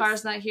 Yes,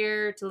 Cara's not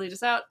here to lead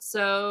us out,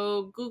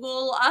 so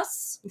Google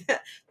us.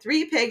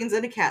 3 Pagans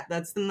and a Cat.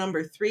 That's the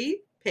number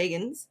 3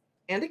 Pagans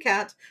and a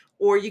Cat,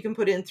 or you can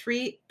put in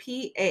 3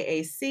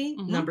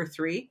 PAAC, number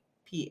 3.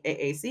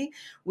 PAAC.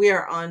 We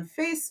are on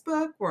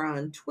Facebook. We're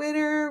on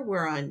Twitter.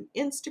 We're on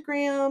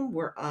Instagram.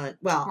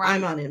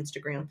 I'm on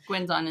Instagram.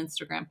 Gwen's on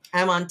Instagram.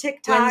 I'm on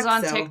TikTok. Gwen's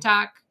on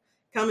TikTok.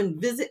 Come and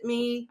visit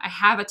me. I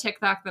have a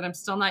TikTok that I'm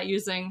still not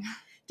using.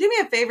 Do me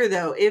a favor,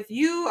 though. If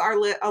you are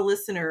a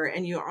listener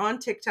and you're on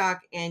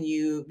TikTok and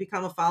you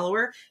become a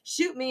follower,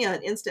 shoot me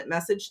an instant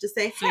message to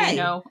say, hey,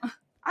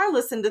 I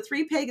listened to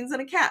 3 Pagans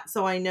and a Cat,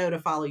 so I know to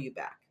follow you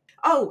back.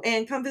 Oh,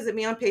 and come visit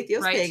me on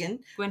Patheos Pagan.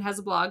 Gwen has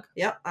a blog.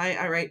 Yep,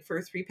 I write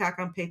for 3-Pack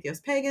on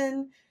Patheos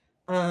Pagan.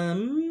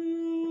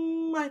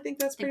 I think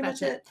that's pretty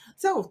much it.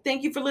 So,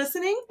 thank you for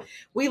listening.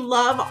 We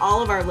love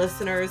all of our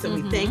listeners, and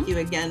we thank you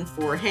again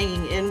for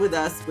hanging in with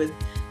us with,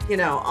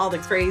 all the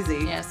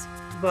crazy. Yes.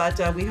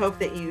 But we hope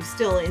that you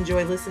still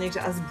enjoy listening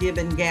to us gib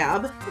and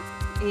gab.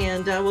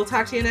 And we'll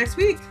talk to you next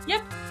week.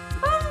 Yep.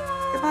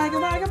 Goodbye.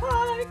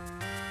 Goodbye.